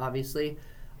sales of that, obviously.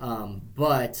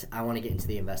 But I want to get into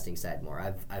the investing side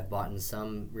more. I've bought in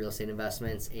some real estate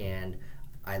investments, and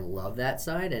I love that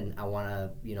side, and I want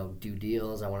to do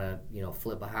deals. I want to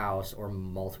flip a house or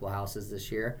multiple houses this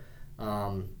year.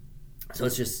 So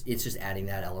it's just adding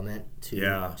that element to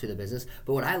the business.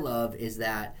 But what I love is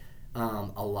that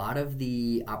a lot of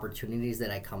the opportunities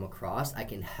that I come across, I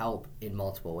can help in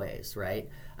multiple ways, right?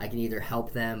 I can either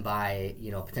help them by,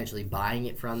 potentially buying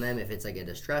it from them if it's like a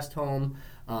distressed home,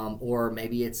 or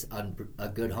maybe it's a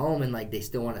good home and like they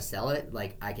still want to sell it.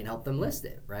 Like I can help them list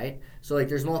it, right? So like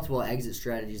there's multiple exit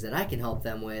strategies that I can help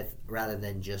them with rather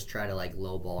than just try to like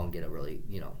lowball and get a really,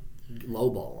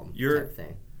 lowball them type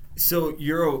thing. So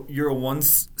you're a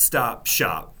one-stop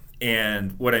shop.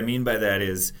 And what I mean by that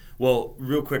is, well,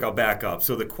 real quick, I'll back up.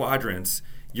 So the quadrants,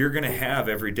 you're going to have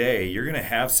every day, you're going to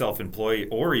have self-employed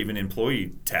or even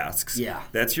employee tasks. Yeah.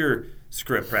 That's your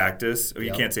script practice. Oh,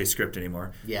 you can't say script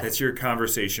anymore. Yeah. That's your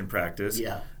conversation practice.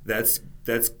 Yeah. That's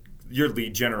your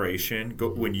lead generation.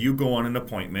 When you go on an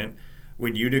appointment,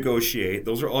 when you negotiate,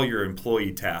 those are all your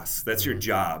employee tasks. That's your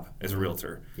job as a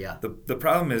realtor. Yeah. The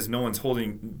problem is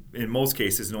in most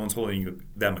cases, no one's holding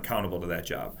them accountable to that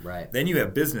job. Right. Then you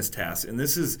have business tasks, and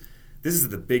this is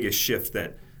the biggest shift,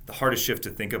 the hardest shift to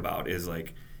think about is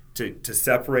like to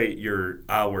separate your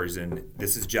hours, and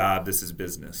this is job, this is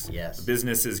business. Yes.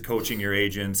 Business is coaching your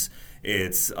agents.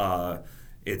 It's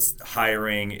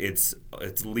hiring, it's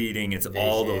leading, it's Vision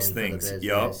all those things. For the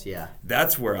business, yeah.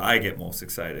 That's where I get most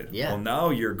excited. Yeah. Well, now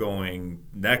you're going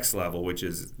next level, which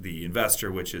is the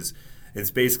investor,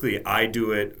 it's basically I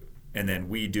do it and then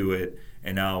we do it,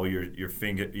 and now you're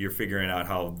figuring out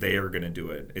how they are going to do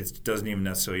it. It doesn't even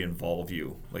necessarily involve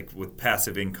you, like with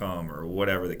passive income or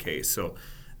whatever the case. So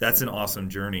that's an awesome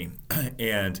journey,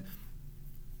 and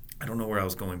I don't know where I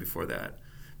was going before that,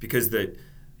 because the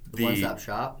one-stop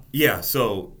shop? Yeah,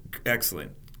 so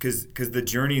excellent. Because the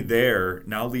journey there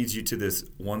now leads you to this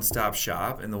one-stop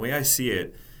shop. And the way I see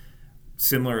it,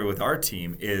 similar with our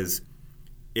team, is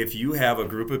if you have a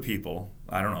group of people,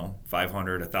 I don't know,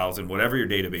 500, 1,000, whatever your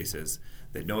database is,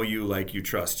 that know you, like you,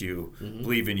 trust you,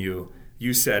 believe in you.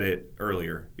 You said it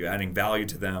earlier. You're adding value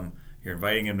to them. You're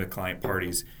inviting them to client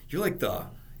parties. You're like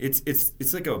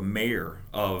it's like a mayor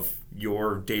of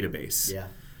your database. Yeah.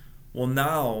 Well,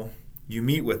 now you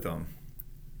meet with them,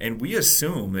 and we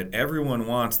assume that everyone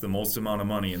wants the most amount of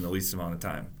money in the least amount of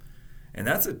time, and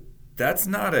it's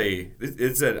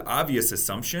an obvious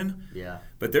assumption. Yeah.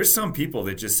 But there's some people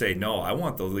that just say, no, I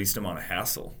want the least amount of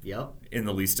hassle. Yep. In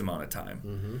the least amount of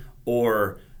time,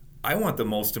 or I want the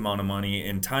most amount of money,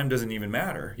 and time doesn't even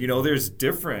matter.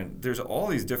 There's all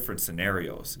these different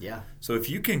scenarios. Yeah. So if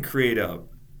you can create a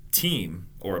team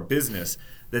or a business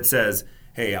that says,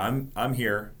 hey, I'm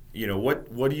here.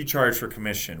 What do you charge for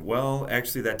commission? Well,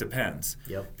 actually, that depends.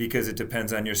 Yep. Because it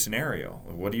depends on your scenario.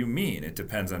 What do you mean? It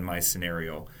depends on my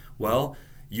scenario. Well,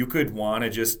 you could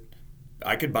want to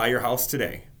I could buy your house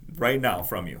today, right now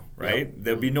from you, right? Yep.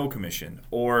 There'll be no commission.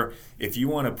 Or if you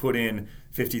want to put in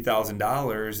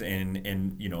 $50,000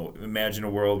 and imagine a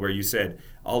world where you said,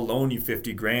 I'll loan you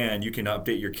 $50,000, you can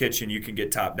update your kitchen, you can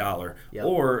get top dollar. Yep.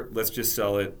 Or let's just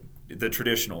sell it the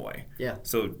traditional way. Yeah.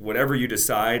 So whatever you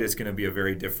decide is going to be a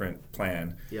very different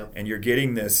plan. Yep. And you're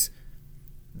getting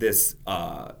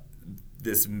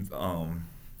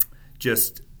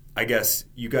I guess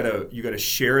you gotta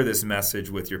share this message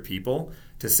with your people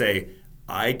to say,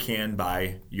 I can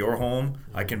buy your home,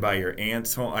 I can buy your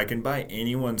aunt's home, I can buy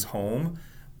anyone's home.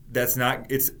 That's not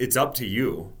it's up to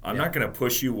you. I'm not going to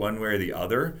push you one way or the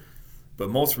other. But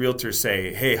most realtors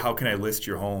say, hey, how can I list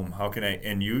your home? How can I?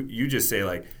 And you just say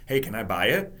like, hey, can I buy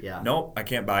it? Yeah. No, I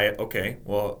can't buy it. Okay,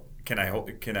 well, can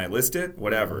I list it?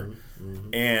 Whatever.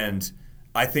 And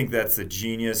I think that's the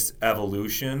genius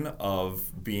evolution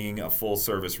of being a full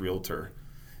service realtor,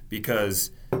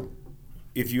 because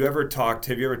have you ever talked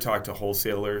to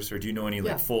wholesalers, or do you know any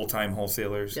like full-time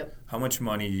wholesalers? Yep. How much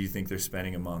money do you think they're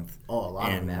spending a month? Oh, a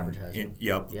lot of advertising.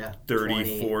 Yep. Yeah.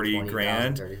 30, 40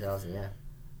 grand. 30,000, yeah.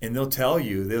 And they'll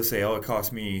say, oh, it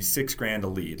cost me $6,000 a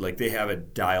lead. Like they have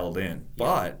it dialed in. Yeah.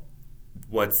 But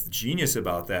what's genius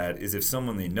about that is if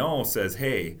someone they know says,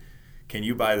 hey, can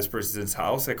you buy this person's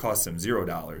house? That costs them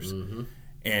 $0.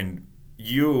 And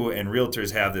you and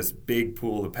realtors have this big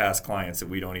pool of past clients that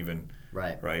we don't even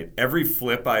right. Every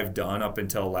flip I've done up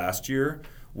until last year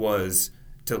was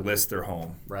to list their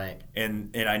home. Right.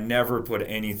 And I never put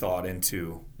any thought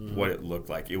into what it looked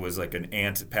like. It was like an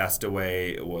aunt passed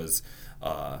away. It was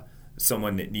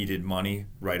someone that needed money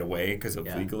right away because of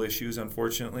legal issues,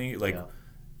 unfortunately.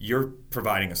 You're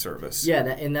providing a service. Yeah,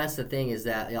 and that's the thing is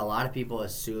that a lot of people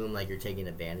assume like you're taking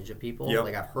advantage of people. Yep.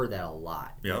 Like I've heard that a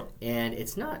lot. Yep. And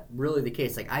it's not really the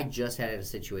case. Like I just had a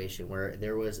situation where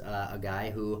there was a guy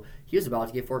who he was about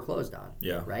to get foreclosed on.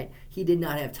 Yeah. Right? He did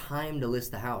not have time to list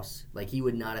the house. Like he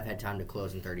would not have had time to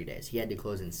close in 30 days. He had to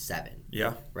close in 7.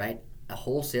 Yeah. Right? A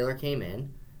wholesaler came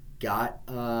in, got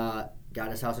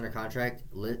his house under contract,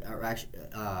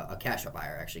 a cash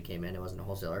buyer actually came in. It wasn't a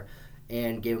wholesaler.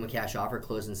 And gave him a cash offer,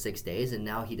 closed in 6 days, and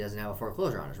now he doesn't have a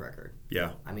foreclosure on his record.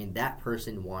 Yeah. I mean, that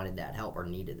person wanted that help or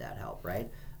needed that help,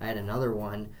 right? I had another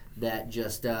one that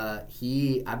just, I've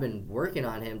been working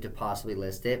on him to possibly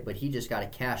list it, but he just got a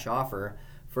cash offer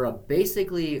for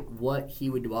basically what he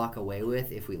would walk away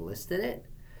with if we listed it.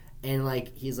 And,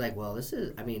 like, he's like, well,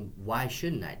 why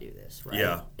shouldn't I do this, right?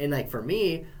 Yeah. And, like, for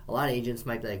me, a lot of agents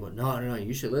might be like, well, no,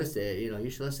 you should list it. You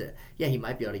should list it. Yeah, he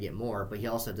might be able to get more, but he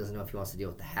also doesn't know if he wants to deal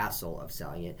with the hassle of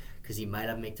selling it because he might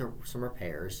have to make some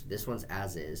repairs. This one's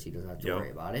as is. He doesn't have to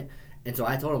worry about it. And so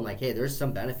I told him, like, hey, there's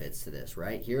some benefits to this,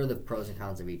 right? Here are the pros and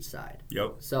cons of each side.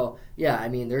 Yep. So, yeah, I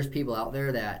mean, there's people out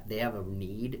there that they have a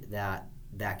need that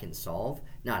can solve.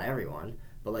 Not everyone,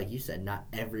 but like you said, not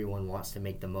everyone wants to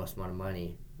make the most amount of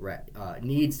money.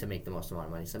 Needs to make the most amount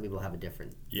of money. Some people have a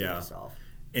different need to solve.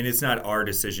 And it's not our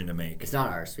decision to make. It's not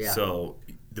ours, yeah. So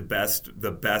the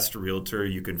best realtor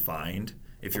you can find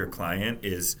if you're a client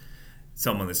is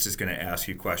someone that's just going to ask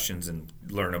you questions and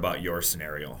learn about your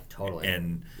scenario. Totally.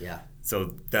 And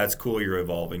so that's cool you're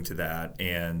evolving to that.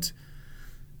 And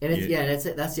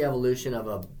that's the evolution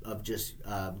of just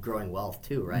growing wealth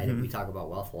too, right? And we talk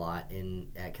about wealth a lot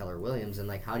at Keller Williams, and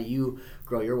like how do you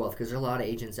grow your wealth? Because there are a lot of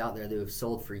agents out there that have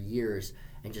sold for years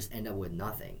and just end up with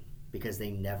nothing because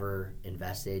they never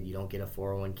invested. You don't get a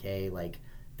 401k. Like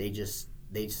they just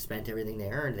spent everything they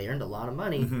earned. They earned a lot of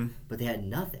money, but they had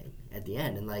nothing at the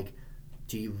end. And like,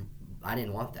 I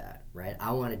didn't want that, right?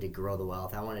 I wanted to grow the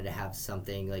wealth. I wanted to have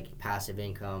something like passive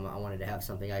income. I wanted to have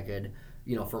something I could,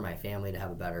 for my family to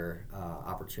have a better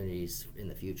opportunities in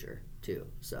the future too.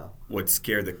 So what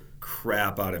scared the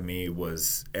crap out of me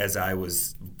was as I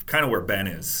was kind of where Ben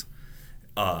is,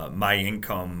 my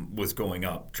income was going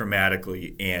up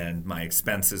dramatically and my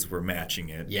expenses were matching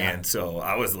it. Yeah. And so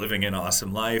I was living an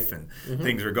awesome life and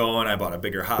things were going. I bought a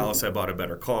bigger house. I bought a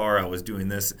better car. I was doing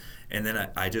this. And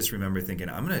then I just remember thinking,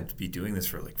 I'm going to be doing this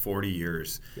for like 40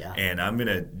 years. Yeah. And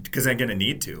because I'm going to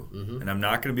need to. And I'm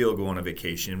not going to be able to go on a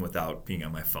vacation without being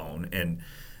on my phone. And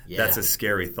that's a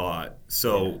scary thought.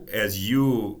 So as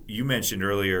you mentioned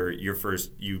earlier,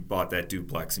 you bought that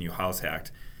duplex and you house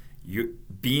hacked. You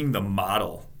being the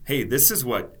model, hey, this is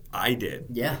what I did.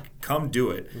 Yeah. Come do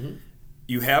it.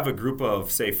 You have a group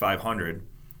of, say, 500,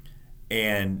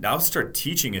 and now start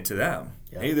teaching it to them.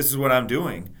 Yep. Hey, this is what I'm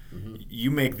doing. You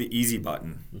make the easy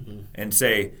button and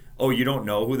say, oh, you don't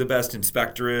know who the best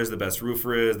inspector is, the best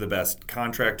roofer is, the best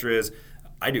contractor is.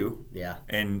 I do. Yeah.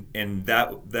 And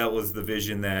that was the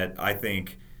vision that I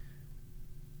think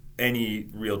any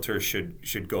realtor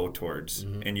should go towards.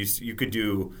 And you could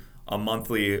do a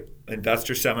monthly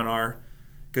investor seminar,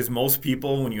 because most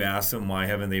people, when you ask them why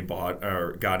haven't they bought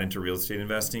or got into real estate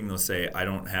investing, they'll say, I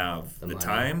don't have the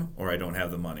time or I don't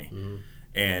have the money.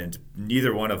 And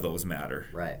neither one of those matter.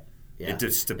 Right. Yeah. It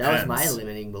just depends. That was my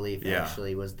limiting belief,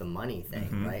 actually, was the money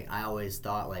thing, right? I always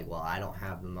thought, like, well, I don't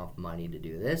have enough money to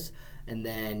do this. And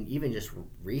then even just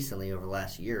recently, over the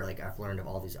last year, like, I've learned of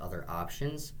all these other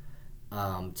options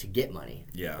to get money.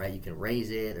 Yeah. Right? You can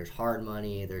raise it. There's hard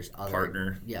money. There's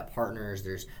other partners.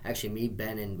 There's actually me,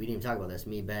 Ben, and we didn't even talk about this.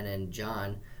 Me, Ben, and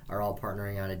John are all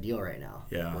partnering on a deal right now.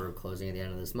 Yeah. We're closing at the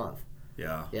end of this month.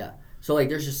 Yeah. Yeah. So like,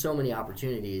 there's just so many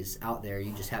opportunities out there.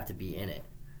 You just have to be in it.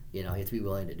 You have to be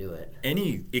willing to do it.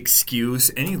 Any excuse,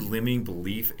 any limiting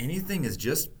belief, anything is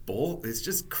just bull. It's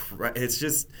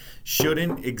just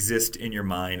shouldn't exist in your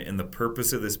mind. And the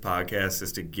purpose of this podcast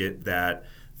is to get that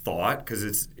thought,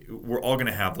 because we're all going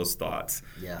to have those thoughts.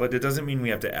 Yeah. But it doesn't mean we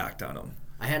have to act on them.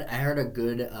 I heard a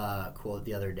good quote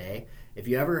the other day. If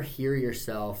you ever hear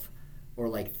yourself or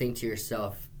like think to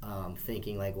yourself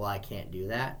thinking like, well, I can't do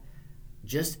that,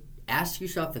 just ask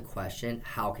yourself the question,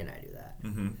 how can I do that?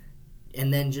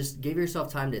 And then just give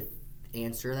yourself time to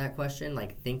answer that question,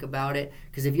 like think about it.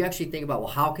 Because if you actually think about,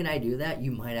 well, how can I do that,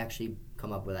 you might actually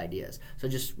come up with ideas. So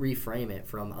just reframe it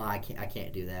from, I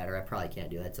can't do that, or I probably can't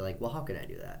do that, to like, well, how can I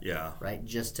do that? Yeah. Right?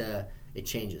 It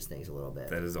changes things a little bit.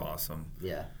 That is awesome.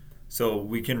 Yeah. So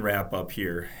we can wrap up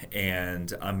here,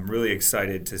 and I'm really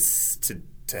excited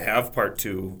to have part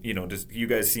 2. Just you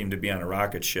guys seem to be on a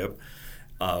rocket ship.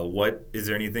 What is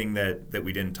there anything that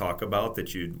we didn't talk about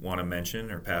that you'd want to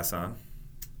mention or pass on?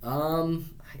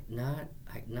 Not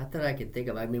that I can think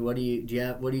of. I mean, how do you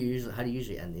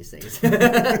usually end these things?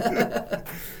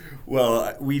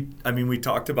 Well, we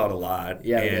talked about a lot,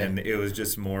 yeah, and it was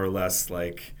just more or less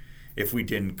like if we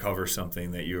didn't cover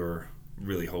something that you were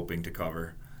really hoping to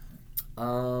cover.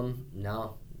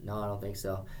 No, I don't think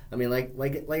so. I mean, like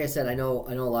I said, I know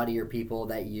a lot of your people,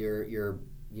 that your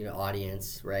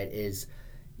audience, right, is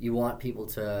you want people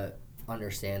to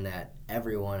understand that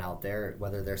everyone out there,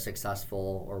 whether they're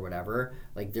successful or whatever,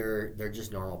 like they're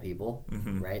just normal people,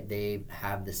 mm-hmm. right? They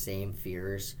have the same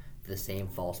fears, the same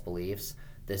false beliefs,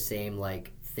 the same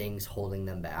like things holding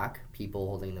them back, people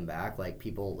holding them back, like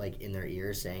people like in their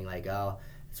ears saying like, oh,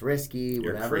 it's risky,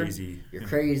 whatever. You're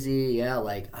crazy. Yeah,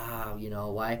 like,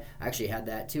 why? I actually had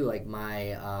that too. Like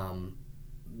my,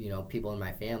 people in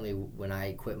my family, when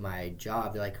I quit my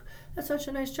job, they're like, that's such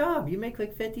a nice job. You make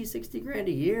like 50, 60 grand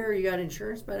a year. You got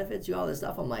insurance benefits, you all this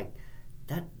stuff. I'm like,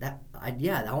 I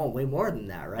want way more than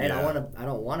that, right? Yeah. I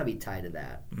don't want to be tied to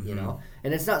that, mm-hmm.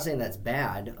 And it's not saying that's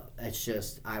bad. It's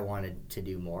just I wanted to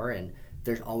do more, and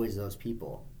there's always those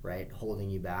people, right, holding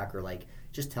you back or like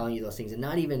just telling you those things, and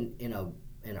not even in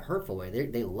a hurtful way.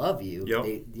 They love you.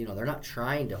 Yep. They're not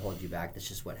trying to hold you back. That's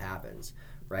just what happens,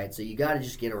 right? So you got to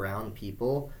just get around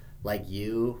people like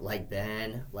you, like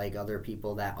Ben, like other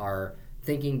people that are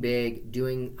thinking big,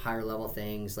 doing higher level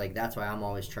things. Like that's why I'm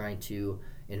always trying to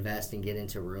invest and get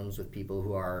into rooms with people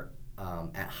who are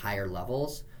at higher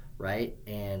levels, right?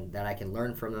 And that I can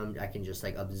learn from them. I can just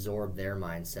like absorb their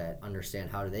mindset, understand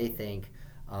how do they think,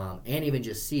 and even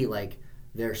just see like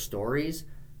their stories.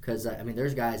 Because,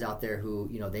 there's guys out there who,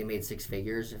 they made 6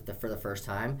 figures for the first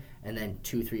time, and then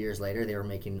 2-3 years later, they were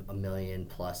making $1 million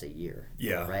plus a year.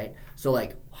 Yeah. Right? So,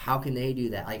 like, how can they do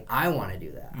that? Like, I want to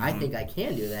do that. Mm-hmm. I think I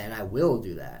can do that, and I will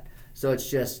do that. So it's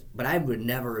just, but I would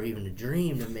never have even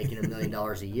dreamed of making $1 million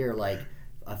a year, like,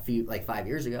 5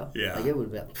 years ago. Yeah. Like, it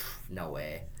would have been, no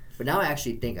way. But now I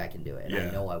actually think I can do it, and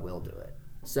I know I will do it.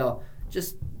 So,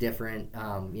 just different,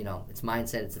 it's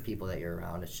mindset, it's the people that you're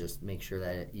around. It's just make sure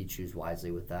that you choose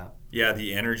wisely with that. Yeah,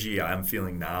 the energy I'm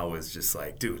feeling now is just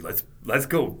like, dude, let's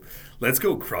go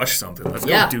crush something. Let's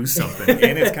go do something.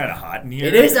 And it's kind of hot in here.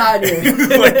 It is hot in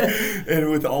here.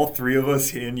 And with all 3 of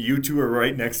us in, you 2 are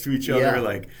right next to each other. Yeah.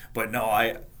 Like, but no,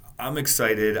 I'm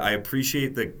excited. I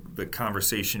appreciate the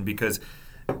conversation because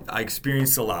I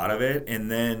experienced a lot of it.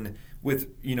 And then with,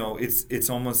 it's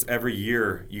almost every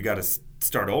year you got to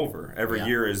start over. Every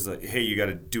year is like, hey, you got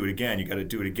to do it again. You got to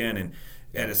do it again. And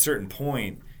at a certain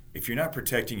point, if you're not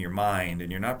protecting your mind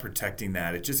and you're not protecting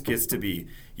that, it just gets to be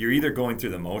you're either going through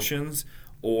the motions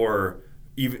or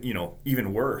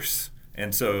even worse.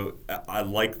 And so I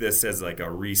like this as like a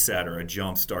reset or a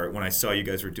jump start. When I saw you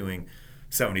guys were doing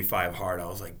 75 hard, I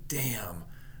was like, damn,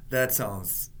 that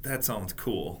sounds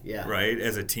cool. Yeah. Right?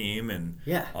 As a team and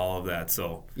all of that.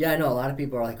 So yeah, I know a lot of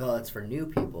people are like, oh, that's for new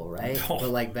people, right? No. But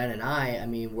like Ben and I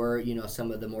we're,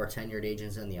 some of the more tenured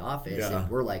agents in the office, and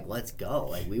we're like, let's go.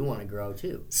 Like, we want to grow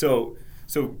too. So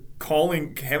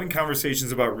having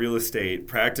conversations about real estate,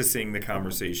 practicing the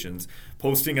conversations,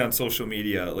 posting on social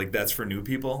media, like that's for new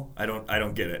people. I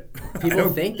don't get it. People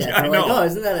think that. Yeah, they're like, oh,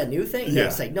 isn't that a new thing? Yeah.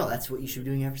 It's like, no, that's what you should be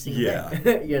doing every single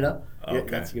day.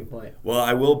 Okay. That's a good point. Well,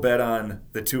 I will bet on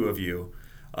the 2 of you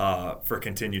for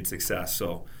continued success.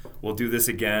 So we'll do this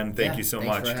again. Thank you so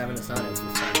much. Thanks for having us on. It was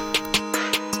fun.